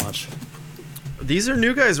fun to watch. These are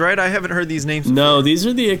new guys, right? I haven't heard these names before. No, these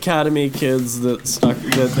are the academy kids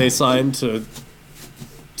that they signed to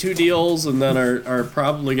 2 deals and then are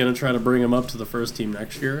probably going to try to bring them up to the first team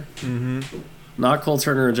next year. Mm-hmm. Not Cole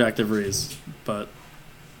Turner and Jack DeVries, but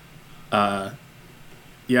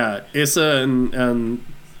Issa and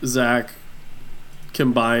Zach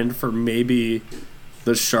combined for maybe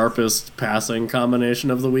the sharpest passing combination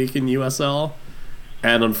of the week in USL.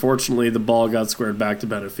 And unfortunately, the ball got squared back to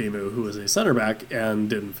Benefimu, who is a center back, and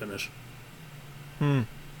didn't finish.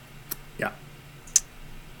 Yeah.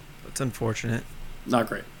 That's unfortunate. Not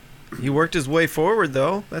great. He worked his way forward,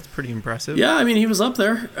 though. That's pretty impressive. Yeah, I mean, he was up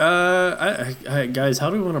there. Guys, how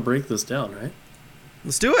do we want to break this down, right?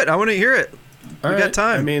 Let's do it. I want to hear it. We got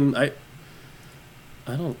time. I mean, I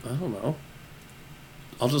don't know.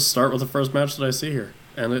 I'll just start with the first match that I see here,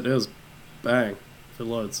 and it is bang if it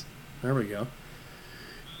loads. There we go.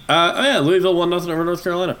 Louisville 1-0 over North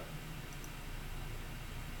Carolina.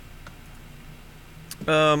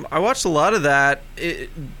 I watched a lot of that. It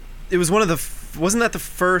was one of the wasn't that the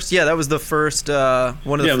first? Yeah, that was the first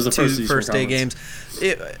one of the two first day games.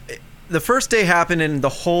 The first day happened, and the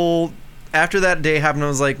whole after that day happened, I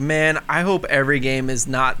was like, man, I hope every game is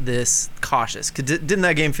not this cautious. Didn't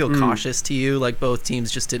that game feel cautious to you? Like both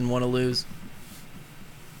teams just didn't want to lose?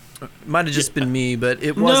 Might have just been me, but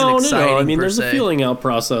it wasn't exciting. No. I mean, there's a feeling out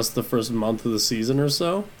process the first month of the season or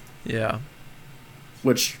so. Yeah.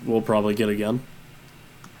 Which we'll probably get again.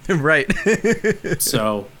 Right.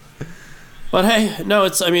 So, but hey, no,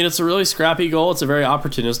 it's a really scrappy goal. It's a very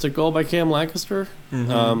opportunistic goal by Cam Lancaster.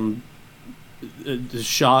 Mm-hmm.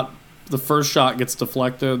 The first shot gets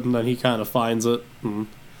deflected, and then he kind of finds it. And,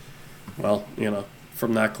 well,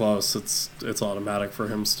 from that close, it's automatic for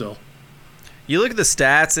him still. You look at the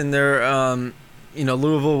stats, and they're,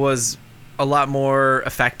 Louisville was a lot more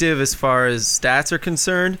effective as far as stats are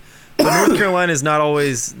concerned. But North Carolina is not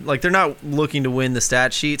always, they're not looking to win the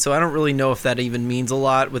stat sheet, so I don't really know if that even means a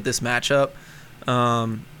lot with this matchup.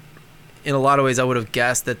 In a lot of ways, I would have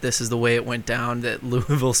guessed that this is the way it went down, that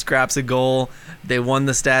Louisville scraps a goal. They won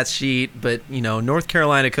the stats sheet, but, North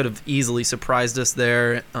Carolina could have easily surprised us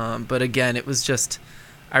there. But again, it was just,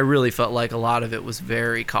 I really felt like a lot of it was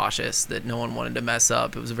very cautious, that no one wanted to mess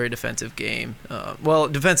up. It was a very defensive game.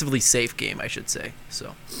 Defensively safe game, I should say.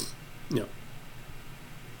 So, yeah.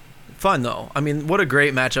 Fun, though. I mean, what a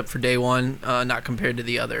great matchup for day one, not compared to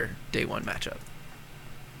the other day one matchup.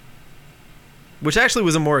 Which actually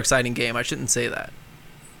was a more exciting game. I shouldn't say that.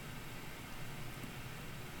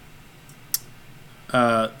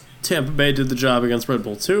 Tampa Bay did the job against Red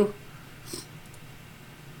Bull 2.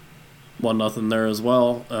 1-0 there as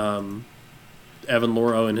well. Evan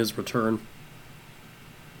Loro in his return.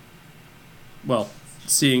 Well,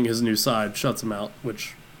 seeing his new side shuts him out,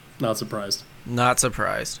 which, not surprised. Not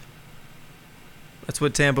surprised. That's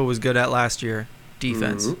what Tampa was good at last year.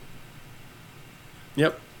 Defense. Mm-hmm.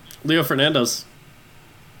 Yep. Leo Fernandez.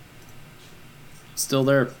 Still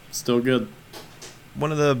there. Still good.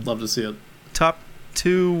 One of the love to see it. Top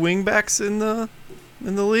 2 wingbacks in the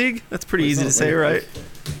league. That's pretty easy to say, right?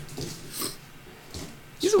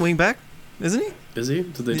 He's a wingback, isn't he? Is he?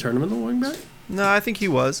 Did they turn him into a wingback? No, I think he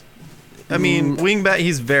was. I mean, wingback,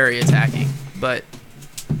 he's very attacking, but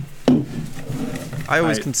I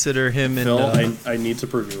always consider him in... Phil, I need to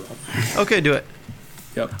prove you wrong. Okay, do it.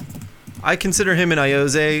 Yep. I consider him and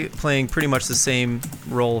Iose playing pretty much the same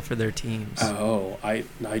role for their teams. Oh, I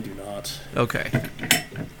do not. Okay.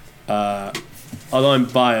 Although I'm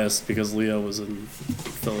biased because Leo was in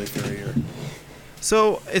Philly for a year.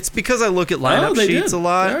 So it's because I look at lineup sheets a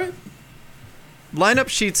lot. Right. Lineup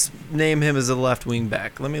sheets name him as a left wing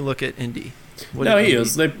back. Let me look at Indy. No, he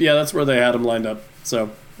is. That's where they had him lined up.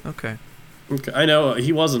 So. Okay. I know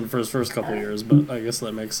he wasn't for his first couple of years, but I guess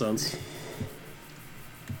that makes sense.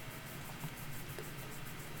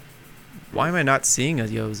 Why am I not seeing a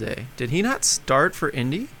Jose? Did he not start for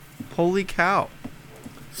Indy? Holy cow.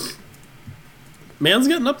 Man's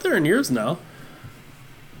getting up there in years now.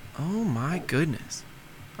 Oh my goodness.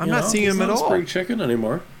 I'm not seeing him at all. He's not spring chicken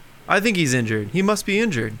anymore. I think he's injured. He must be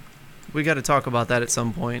injured. We got to talk about that at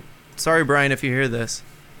some point. Sorry, Brian, if you hear this.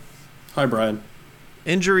 Hi, Brian.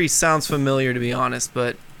 Injury sounds familiar, to be honest,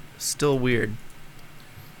 but still weird.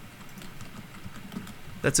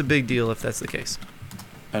 That's a big deal if that's the case.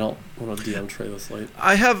 I don't want to DM Trey this late.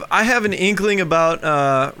 I have an inkling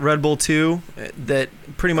about Red Bull 2 that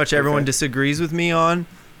pretty much everyone disagrees with me on.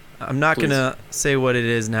 I'm not going to say what it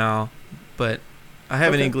is now, but I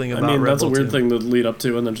have an inkling about Red Bull 2. That's a weird thing to lead up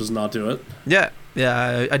to and then just not do it. Yeah,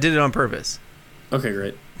 I did it on purpose. Okay,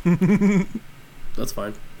 great. That's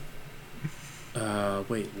fine.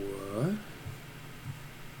 Wait, what?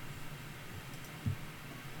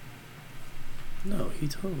 No, he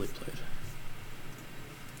totally played.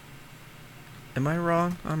 Am I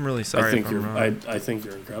wrong? I'm really sorry. I think if I'm you're wrong. I think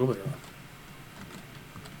you're incredibly wrong.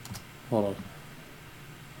 Hold on.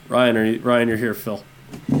 Ryan, you're here, Phil.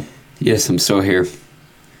 Yes, I'm still here.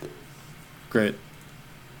 Great.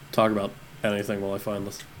 Talk about anything while I find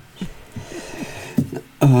this.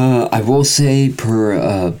 I will say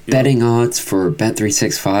per betting odds for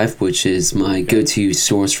Bet365, which is my go-to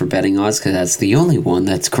source for betting odds, because that's the only one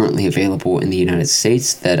that's currently available in the United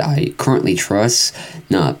States that I currently trust.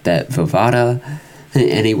 Not Bet Vivada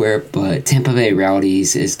anywhere, but Tampa Bay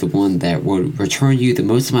Rowdies is the one that will return you the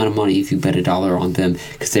most amount of money if you bet $1 on them,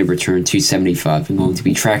 because they return $2.75. I'm going to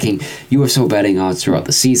be tracking USO betting odds throughout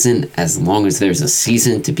the season as long as there's a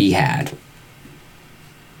season to be had.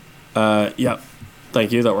 Yeah.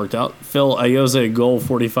 Thank you. That worked out. Phil, Iose goal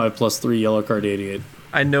 45 plus 3, yellow card 88.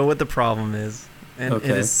 I know what the problem is, and it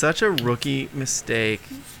is such a rookie mistake.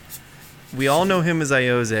 We all know him as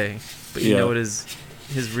Iose, but you know what his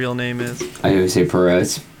real name is? Iose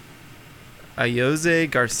Perez. Iose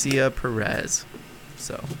Garcia Perez.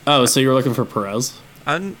 So you're looking for Perez?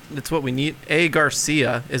 That's what we need. A.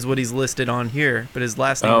 Garcia is what he's listed on here, but his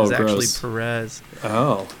last name is actually Perez.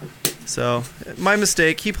 Oh. So, my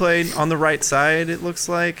mistake. He played on the right side, it looks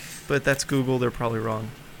like, but that's Google. They're probably wrong.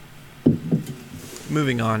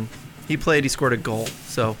 Moving on. He played, he scored a goal,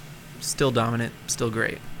 so still dominant, still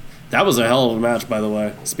great. That was a hell of a match, by the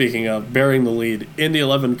way. Speaking of bearing the lead, Indy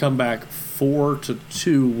 11 comeback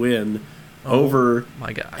 4-2 win over.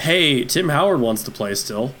 My God. Hey, Tim Howard wants to play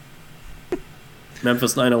still.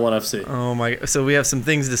 Memphis 901 FC. Oh my! So we have some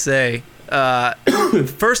things to say.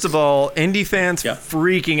 First of all, Indy fans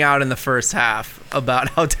freaking out in the first half about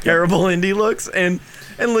how terrible Indy looks, and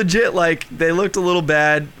legit, like, they looked a little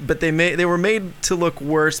bad, but they were made to look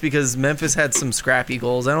worse because Memphis had some scrappy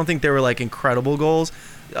goals. I don't think they were like incredible goals,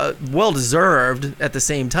 well deserved at the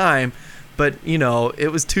same time, but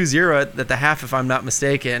it was 2-0 at the half, if I'm not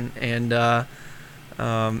mistaken, and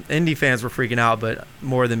Indy fans were freaking out, but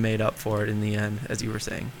more than made up for it in the end, as you were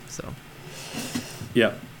saying. So,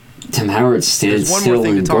 yeah. Tim Howard stands still in goal. There's one more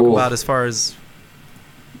thing to talk about as far as...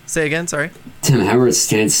 Say again, sorry? Tim Howard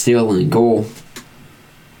stands still in goal.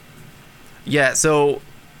 Yeah, so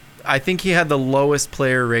I think he had the lowest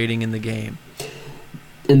player rating in the game.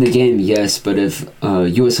 In the game, yes, but if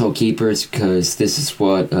USL Keepers, because this is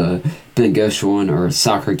what Ben Gershwin or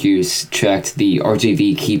Soccer Goose checked, the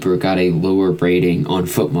RGV keeper got a lower rating on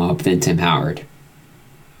FootMob than Tim Howard.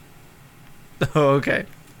 Oh, okay.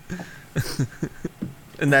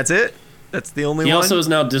 And that's it? That's the only one? He also has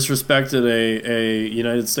now disrespected a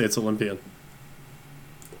United States Olympian.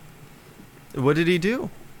 What did he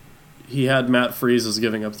do? He had Matt Freese as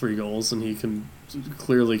giving up 3 goals, and he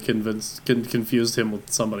clearly confused him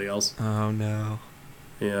with somebody else. Oh, no.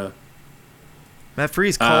 Yeah. Matt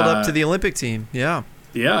Freese called up to the Olympic team. Yeah.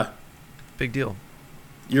 Yeah. Big deal.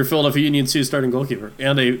 Your Philadelphia Union 2 starting goalkeeper,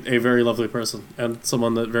 and a very lovely person, and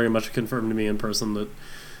someone that very much confirmed to me in person that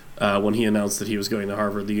when he announced that he was going to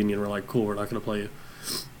Harvard, the Union were like, cool, we're not going to play you.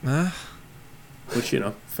 Which,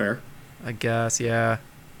 fair. I guess, yeah.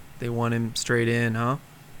 They want him straight in, huh?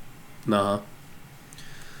 Nah.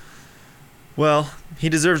 Well, he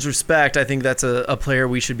deserves respect. I think that's a player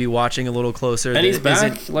we should be watching a little closer. And he's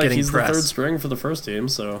back. Like, he's press. The third string for the first team,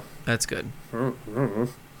 so... That's good. And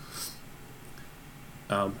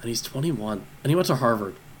he's 21. And he went to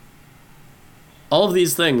Harvard. All of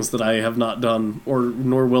these things that I have not done,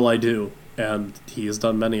 nor will I do, and he has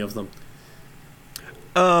done many of them.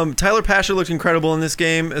 Tyler Pasher looked incredible in this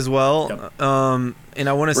game as well. Yep. And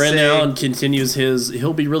I want to say... Brandon Allen continues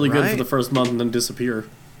he'll be really good for the first month and then disappear.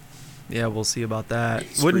 Yeah, we'll see about that.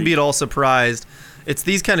 Wouldn't be at all surprised. It's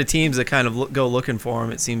these kind of teams that kind of go looking for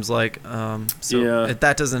him, it seems like.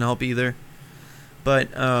 That doesn't help either.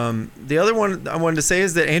 But the other one I wanted to say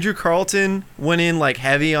is that Andrew Carlton went in like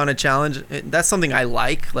heavy on a challenge. That's something I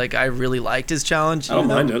like. Like, I really liked his challenge. I don't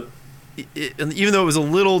mind it. Even though it was a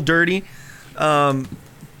little dirty.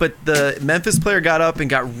 But the Memphis player got up and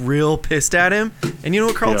got real pissed at him. And you know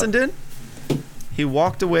what Carlton did? He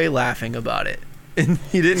walked away laughing about it. And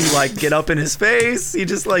he didn't like get up in his face. He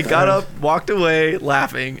just like got up, walked away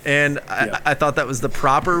laughing. And I thought that was the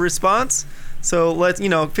proper response. So let's,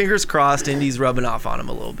 fingers crossed, Indy's rubbing off on him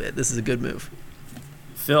a little bit. This is a good move.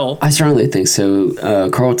 Phil? I certainly think so.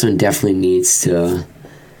 Carlton definitely needs to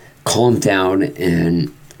calm down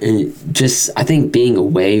and just, I think being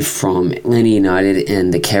away from Atlanta United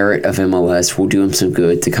and the carrot of MLS will do him some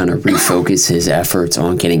good to kind of refocus his efforts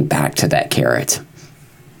on getting back to that carrot.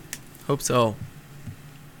 Hope so.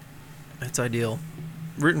 That's ideal.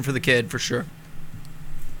 Rooting for the kid, for sure.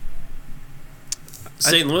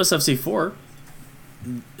 St. Louis FC 4.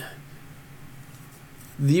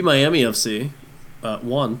 The Miami FC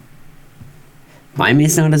 1.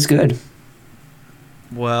 Miami's not as good.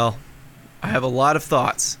 Well, I have a lot of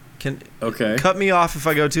thoughts. Okay. Cut me off if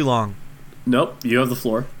I go too long. Nope, you have the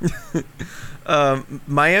floor.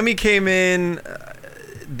 Miami came in.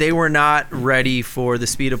 They were not ready for the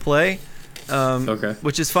speed of play,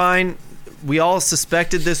 which is fine. We all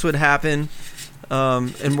suspected this would happen,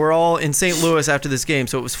 and we're all in St. Louis after this game.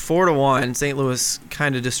 So it was 4-1. St. Louis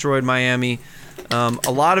kind of destroyed Miami.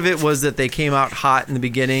 A lot of it was that they came out hot in the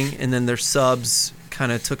beginning, and then their subs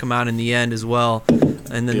kind of took them out in the end as well.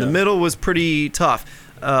 And then the middle was pretty tough.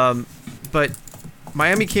 But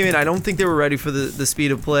Miami came in. I don't think they were ready for the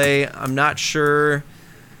speed of play. I'm not sure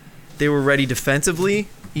they were ready defensively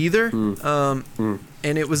either.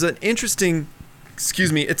 And it was an interesting...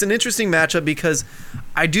 It's an interesting matchup because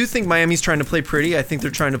I do think Miami's trying to play pretty. I think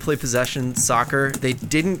they're trying to play possession soccer. They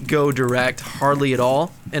didn't go direct hardly at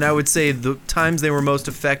all. And I would say the times they were most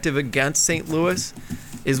effective against St. Louis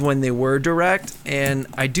is when they were direct. And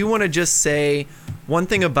I do want to just say one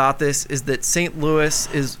thing about this is that St. Louis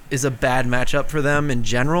is a bad matchup for them in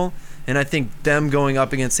general And I think them going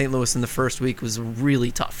up against St. Louis in the first week was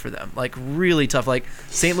really tough for them. Like, really tough. Like,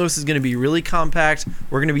 St. Louis is going to be really compact.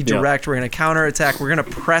 We're going to be direct. We're going to counterattack. We're going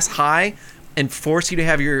to press high and force you to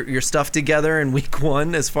have your stuff together in week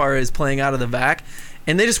 1 as far as playing out of the back.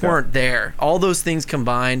 And they just weren't there. All those things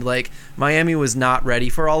combined, like, Miami was not ready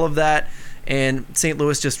for all of that. And St.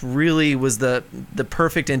 Louis just really was the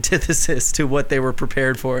perfect antithesis to what they were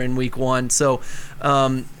prepared for in week 1. So,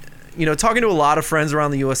 talking to a lot of friends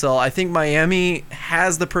around the USL, I think Miami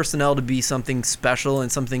has the personnel to be something special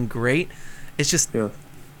and something great. It's just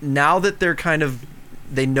now that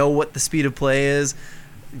they know what the speed of play is,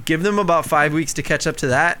 give them about 5 weeks to catch up to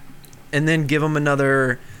that, and then give them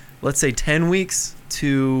another, let's say, 10 weeks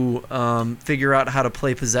to figure out how to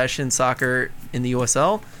play possession soccer in the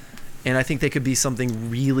USL. And I think they could be something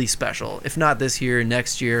really special. If not this year,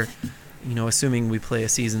 next year, assuming we play a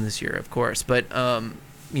season this year, of course. But,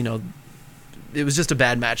 it was just a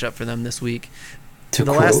bad matchup for them this week. The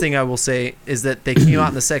last thing I will say is that they came out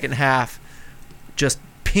in the second half just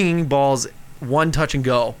pinging balls, one touch and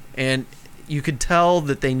go. And you could tell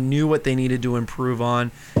that they knew what they needed to improve on,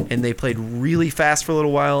 and they played really fast for a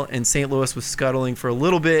little while, and St. Louis was scuttling for a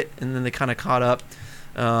little bit, and then they kind of caught up.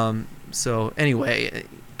 So anyway,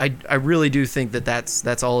 I really do think that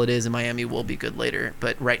that's all it is, and Miami will be good later.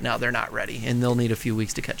 But right now they're not ready, and they'll need a few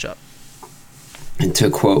weeks to catch up. And to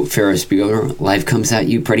quote Ferris Bueller, life comes at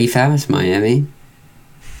you pretty fast, Miami.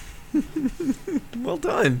 Well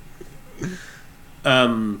done.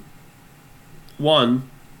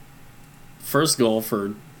 First goal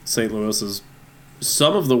for St. Louis is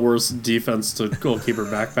some of the worst defense to goalkeeper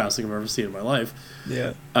back passing I've ever seen in my life.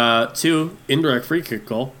 Yeah. 2, indirect free kick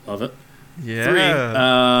goal. Love it.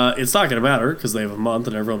 Yeah. 3, it's not going to matter because they have a month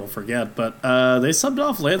and everyone will forget, but they subbed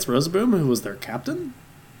off Lance Rosenboom, who was their captain,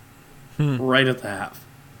 right at the half.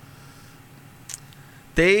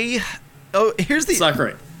 It's not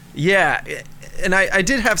great. Yeah, and I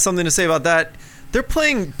did have something to say about that. They're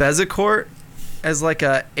playing Bezecourt as like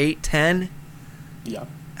a 8-10. Yeah.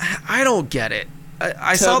 I don't get it.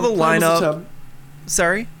 I saw the lineup.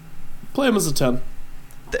 Sorry? Play him as a 10.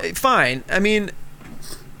 Fine. I mean,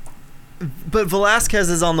 but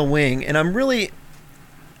Velasquez is on the wing, and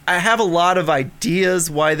I have a lot of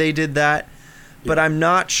ideas why they did that, but I'm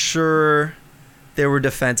not sure they were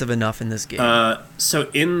defensive enough in this game.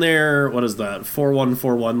 So in their, what is that,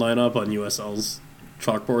 4-1-4-1 lineup on USL's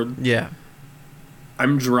chalkboard? Yeah.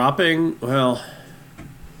 I'm dropping, I'm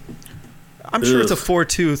sure it's a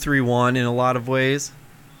 4-2-3-1 in a lot of ways.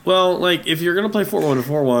 Well, like, if you're going to play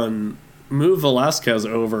 4-1-4-1, move Velasquez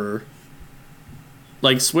over.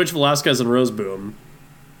 Like, switch Velasquez and Roseboom.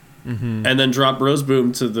 And then drop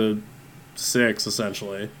Roseboom to the 6,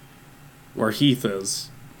 essentially, where Heath is,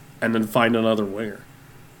 and then find another winger.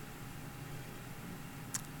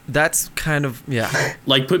 That's kind of, yeah.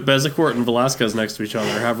 Like, put Bezecourt and Velasquez next to each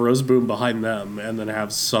other, have Roseboom behind them, and then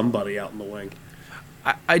have somebody out in the wing.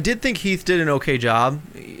 I did think Heath did an okay job.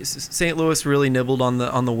 St. Louis really nibbled on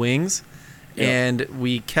the wings, and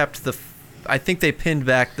we kept I think they pinned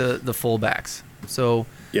back the fullbacks. So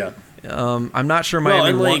yeah, I'm not sure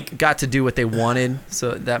Miami got to do what they wanted,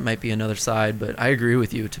 so that might be another side. But I agree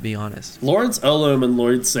with you, to be honest. Lawrence Olum and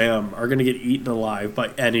Lloyd Sam are going to get eaten alive by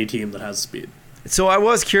any team that has speed. So I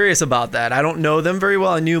was curious about that. I don't know them very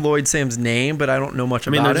well. I knew Lloyd Sam's name, but I don't know much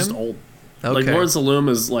about him. They're just old. Okay. Like, Lawrence Olum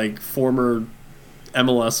is like former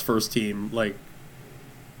MLS first team, like,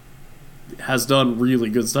 has done really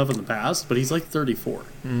good stuff in the past, but he's like 34.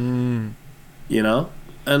 You know?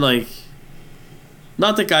 And like,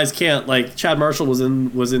 not that guys can't, like, Chad Marshall was in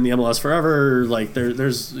the MLS forever. Like,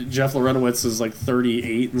 there's Jeff Lorenowitz is like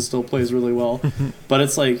 38 and still plays really well. But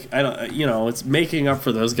it's like, it's making up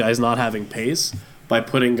for those guys not having pace by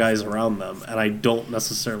putting guys around them, and I don't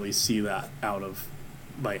necessarily see that out of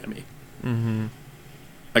Miami.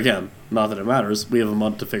 Again, not that it matters. We have a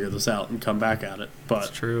month to figure this out and come back at it. But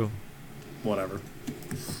it's true. Whatever.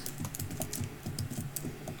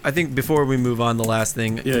 I think before we move on, the last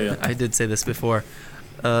thing, yeah. I did say this before.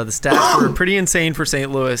 The stats were pretty insane for St.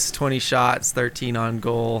 Louis. 20 shots, 13 on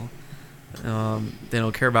goal. They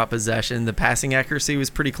don't care about possession. The passing accuracy was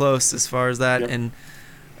pretty close as far as that. Yep. And,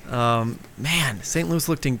 man, St. Louis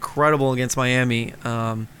looked incredible against Miami.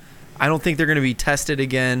 I don't think they're going to be tested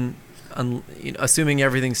again, assuming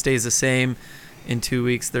everything stays the same. In 2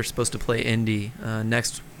 weeks, they're supposed to play Indy.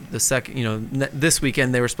 This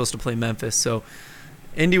weekend they were supposed to play Memphis. So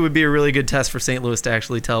Indy would be a really good test for St. Louis to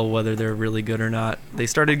actually tell whether they're really good or not. They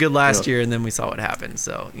started good last year, and then we saw what happened.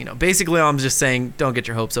 So, basically I'm just saying don't get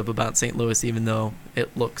your hopes up about St. Louis, even though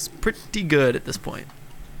it looks pretty good at this point.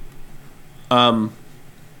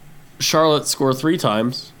 Charlotte scored 3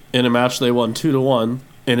 times. in a match they won 2-1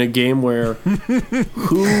 in a game where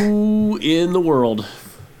who in the world?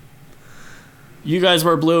 You guys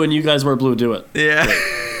wear blue and you guys wear blue, do it. Yeah.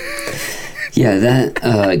 Yeah,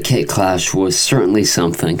 that kit clash was certainly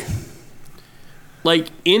something. Like,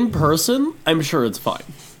 in person, I'm sure it's fine.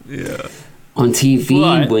 Yeah. On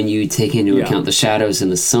TV, when you take into account the shadows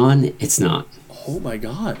and the sun, it's not. Oh my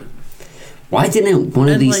god. Why didn't one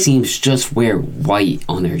of these teams just wear white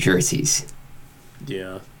on their jerseys?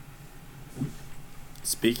 Yeah.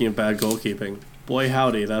 Speaking of bad goalkeeping, boy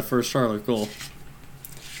howdy, that first Charlotte goal.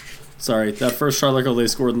 Sorry, that first Charlotte goal they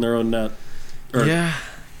scored in their own net.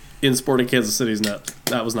 In Sporting Kansas City's net.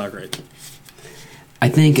 That was not great. I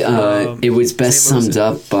think it was best summed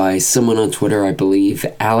up by someone on Twitter, I believe.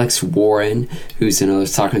 Alex Warren, who's another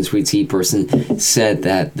Soccer and Sweet Tea person, said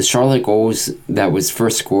that the Charlotte goals that was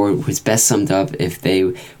first scored was best summed up if they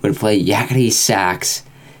would play yakety sax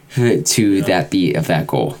to that beat of that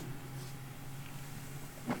goal.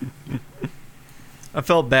 I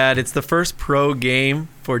felt bad. It's the first pro game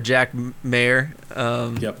for Jack Mayer.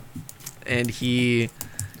 And he...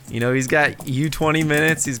 he's got U20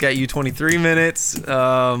 minutes. He's got U23 minutes.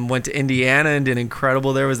 Went to Indiana and did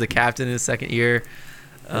incredible there. Was the captain in his second year.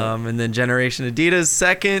 And then Generation Adidas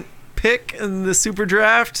second pick in the Super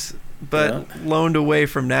Draft, but loaned away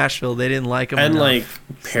from Nashville. They didn't like him enough.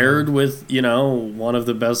 Paired with, one of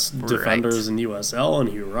the best defenders in USL and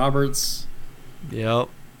Hugh Roberts. Yep.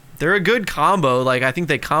 They're a good combo. I think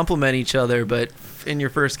they complement each other, but in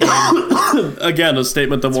your first game... Again, a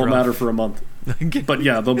statement that won't matter for a month. But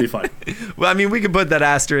yeah, they'll be fine. Well, I mean, we could put that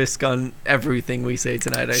asterisk on everything we say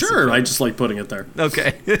tonight. I just like putting it there.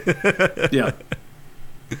 Okay. Yeah.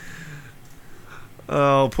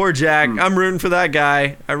 Oh, poor Jack. I'm rooting for that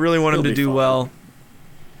guy. I really want him to do well.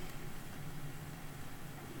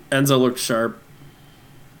 Enzo looked sharp.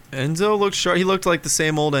 Enzo looked sharp. He looked like the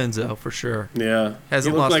same old Enzo, for sure. Yeah. He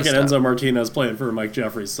looked like an Enzo Martinez playing for Mike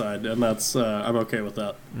Jeffrey's side, and that's I'm okay with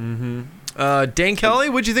that. Mm-hmm. Dane Kelly?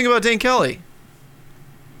 What'd you think about Dane Kelly?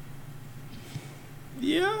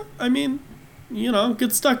 Yeah, I mean,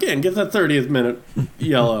 get stuck in. Get that 30th minute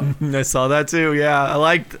yellow. I saw that too, yeah. I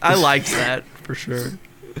liked that, for sure.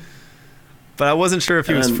 But I wasn't sure if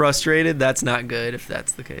he was frustrated. That's not good if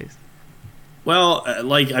that's the case. Well,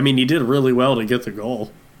 he did really well to get the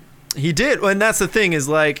goal. He did, and that's the thing is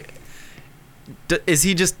is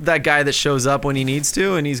he just that guy that shows up when he needs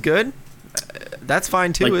to and he's good? That's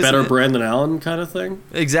fine too. Like better Brandon Allen kind of thing.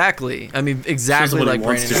 Exactly. I mean, exactly like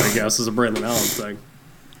Brandon Allen. I guess is a Brandon Allen thing.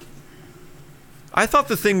 I thought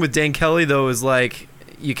the thing with Dane Kelly though is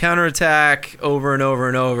you counterattack over and over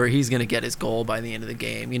and over, he's gonna get his goal by the end of the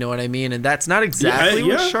game. You know what I mean? And that's not exactly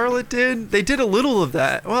what Charlotte did. They did a little of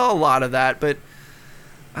that. Well, a lot of that, but.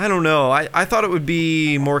 I don't know. I thought it would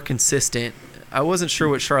be more consistent. I wasn't sure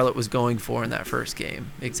what Charlotte was going for in that first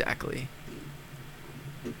game. Exactly.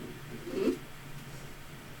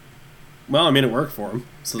 Well, I mean, it worked for him.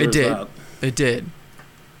 So it did. That. It did.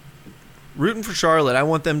 Rooting for Charlotte. I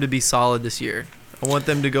want them to be solid this year. I want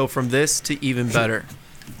them to go from this to even better.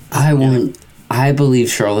 I believe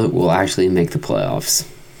Charlotte will actually make the playoffs.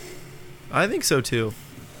 I think so, too.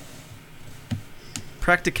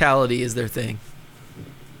 Practicality is their thing.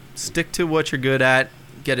 Stick to what you're good at.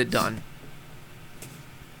 Get it done.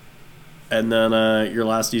 And then your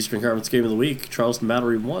last Eastern Conference game of the week, Charleston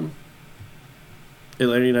Battery won.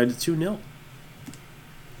 Atlanta United 2-0.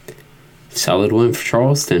 Solid win for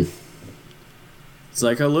Charleston.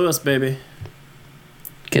 Zyko Lewis, baby.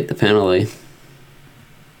 Get the penalty.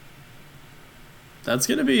 That's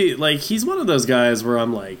going to be, he's one of those guys where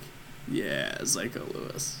I'm like, yeah, Zyko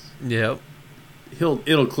Lewis. Yep.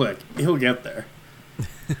 It'll click. He'll get there.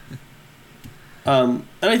 And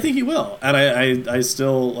I think he will. And I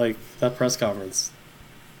still that press conference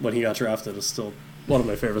when he got drafted is still one of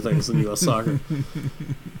my favorite things in U.S. soccer.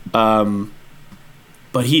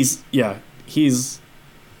 But he'll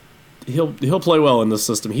play well in this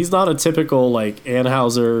system. He's not a typical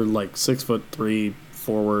Anheuser 6'3"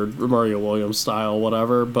 forward Romario Williams style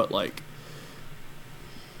whatever. But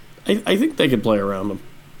I think they can play around him.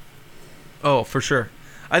 Oh, for sure.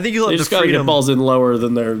 I think he'll have the freedom. They just got to get balls in lower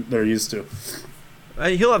than they're used to.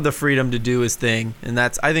 He'll have the freedom to do his thing, and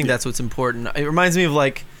I think that's what's important. It reminds me of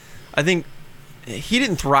I think he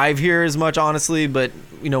didn't thrive here as much, honestly, but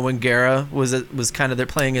when Guerra was kind of there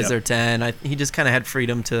playing as their 10, he just kind of had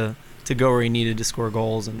freedom to go where he needed to score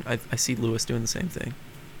goals, and I see Lewis doing the same thing.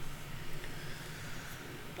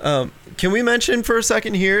 Can we mention for a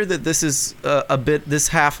second here that this is this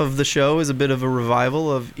half of the show is a bit of a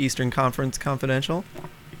revival of Eastern Conference Confidential?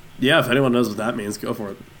 Yeah, if anyone knows what that means, go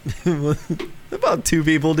for it. About two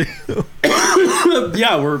people do.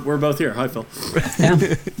 Yeah, we're both here. Hi, Phil.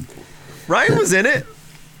 Yeah. Ryan was in it.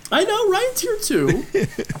 I know, Ryan's here too.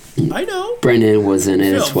 I know. Brendan was in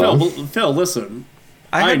it as well. Phil, listen.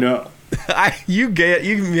 I know. You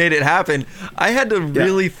made it happen. I had to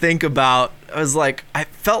really think about. I was like, I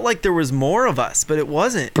felt like there was more of us, but it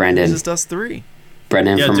wasn't. Brendan. It was just us three.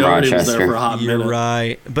 Brendan from Doherty Rochester. was there for a hot minute. You're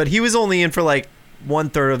right, but he was only in for like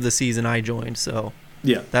 1/3 of the season I joined, so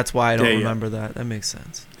that's why I don't remember that. That makes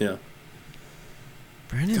sense. Yeah.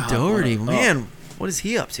 Brendan Doherty, man, what is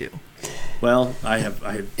he up to? Well, I have.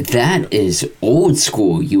 That is old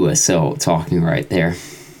school USL talking right there.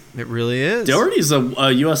 It really is. Doherty's a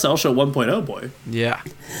USL show 1.0 boy. Yeah.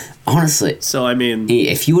 Honestly. So, I mean,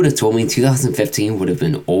 if you would have told me 2015 would have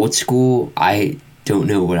been old school, I don't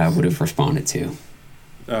know what I would have responded to.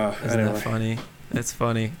 Isn't that funny? It's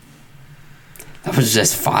funny. That was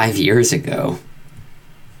just 5 years ago.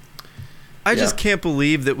 I just can't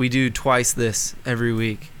believe that we do twice this every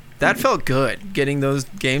week. That felt good, getting those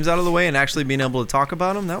games out of the way and actually being able to talk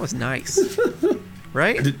about them. That was nice.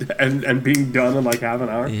 Right? And being done in like half an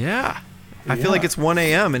hour? Yeah. I feel like it's 1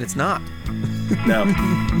 a.m. and it's not. No,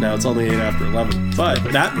 it's only 8 after 11. But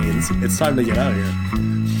that means it's time to get out of here.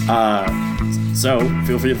 So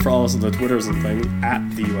feel free to follow us on the Twitters and things at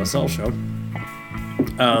the USL Show.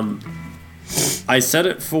 I said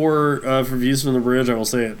it for Views from the Bridge. I will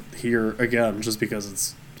say it here again, just because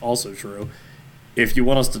it's also true. If you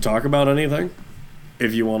want us to talk about anything,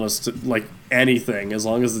 if you want us to, like, anything, as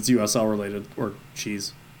long as it's USL related, or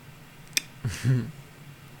cheese.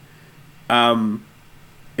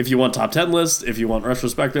 If you want top 10 lists, if you want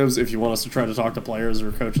retrospectives, if you want us to try to talk to players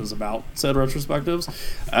or coaches about said retrospectives,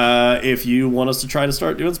 if you want us to try to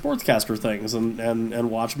start doing sportscaster things and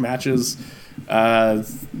watch matches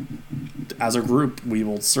as a group, we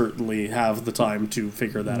will certainly have the time to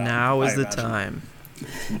figure that out. Now is the time.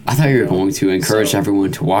 I thought you were going to encourage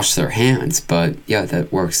everyone to wash their hands, but yeah,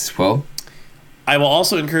 that works as well. I will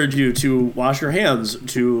also encourage you to wash your hands,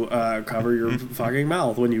 to cover your fucking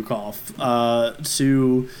mouth when you cough,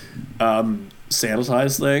 to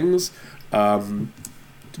sanitize things.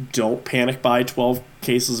 Don't panic buy 12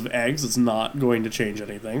 cases of eggs. It's not going to change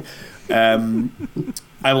anything.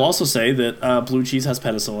 I will also say that blue cheese has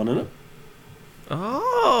penicillin in it.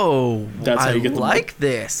 Oh, that's how you get the like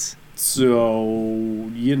this. So,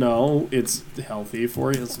 it's healthy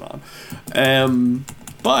for you. It's not.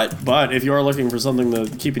 But if you are looking for something to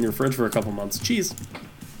keep in your fridge for a couple months, cheese.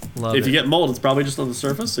 Love if it. you get mold, it's probably just on the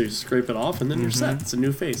surface, so you scrape it off, and then you're set. It's a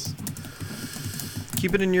new face.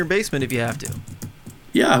 Keep it in your basement if you have to.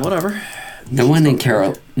 Yeah, whatever. No one in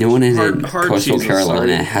Coastal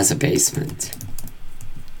Carolina has a basement.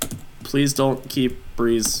 Please don't keep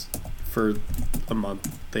Breeze for a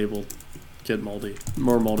month. They will get moldy.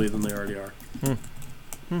 More moldy than they already are.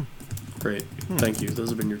 Great. Thank you. Those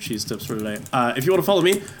have been your cheese tips for today. If you want to follow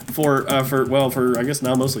me for I guess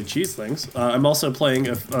now mostly cheese things, I'm also playing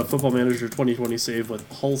a Football Manager 2020 save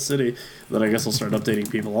with Hull City that I guess I'll start updating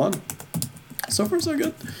people on. So far, so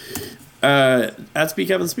good. At Speak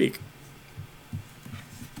Evan Speak.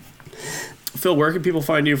 Phil, where can people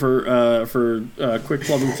find you for quick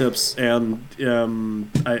plumbing tips? And I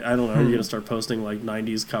don't know, are you gonna start posting like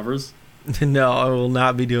 90s covers? No, I will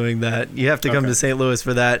not be doing that. You have to come to St. Louis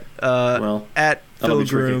for that. At Phil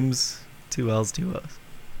Grooms, 2 L's, 2 O's.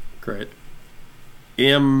 Great.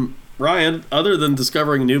 Ryan, other than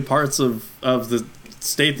discovering new parts of the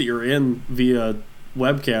state that you're in via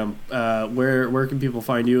webcam, where can people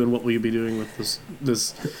find you, and what will you be doing with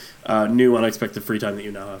this new unexpected free time that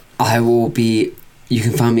you now have? You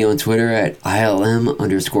can find me on Twitter at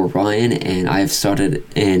ILM_Ryan, and I've started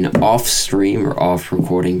an off-stream or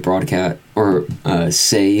off-recording broadcast or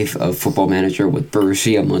save of Football Manager with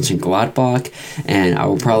Borussia Mönchengladbach, and I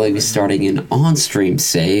will probably be starting an on-stream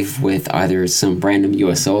save with either some random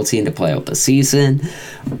USL team to play out the season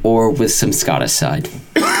or with some Scottish side.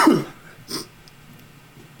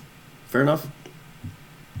 Fair enough.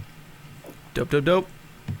 Dope.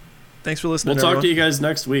 Thanks for listening. We'll talk to you guys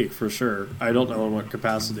next week for sure. I don't know in what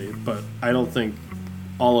capacity, but I don't think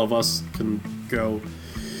all of us can go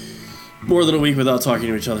more than a week without talking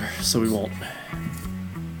to each other, so we won't.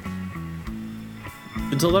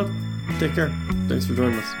 Until then, take care. Thanks for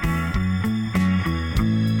joining us.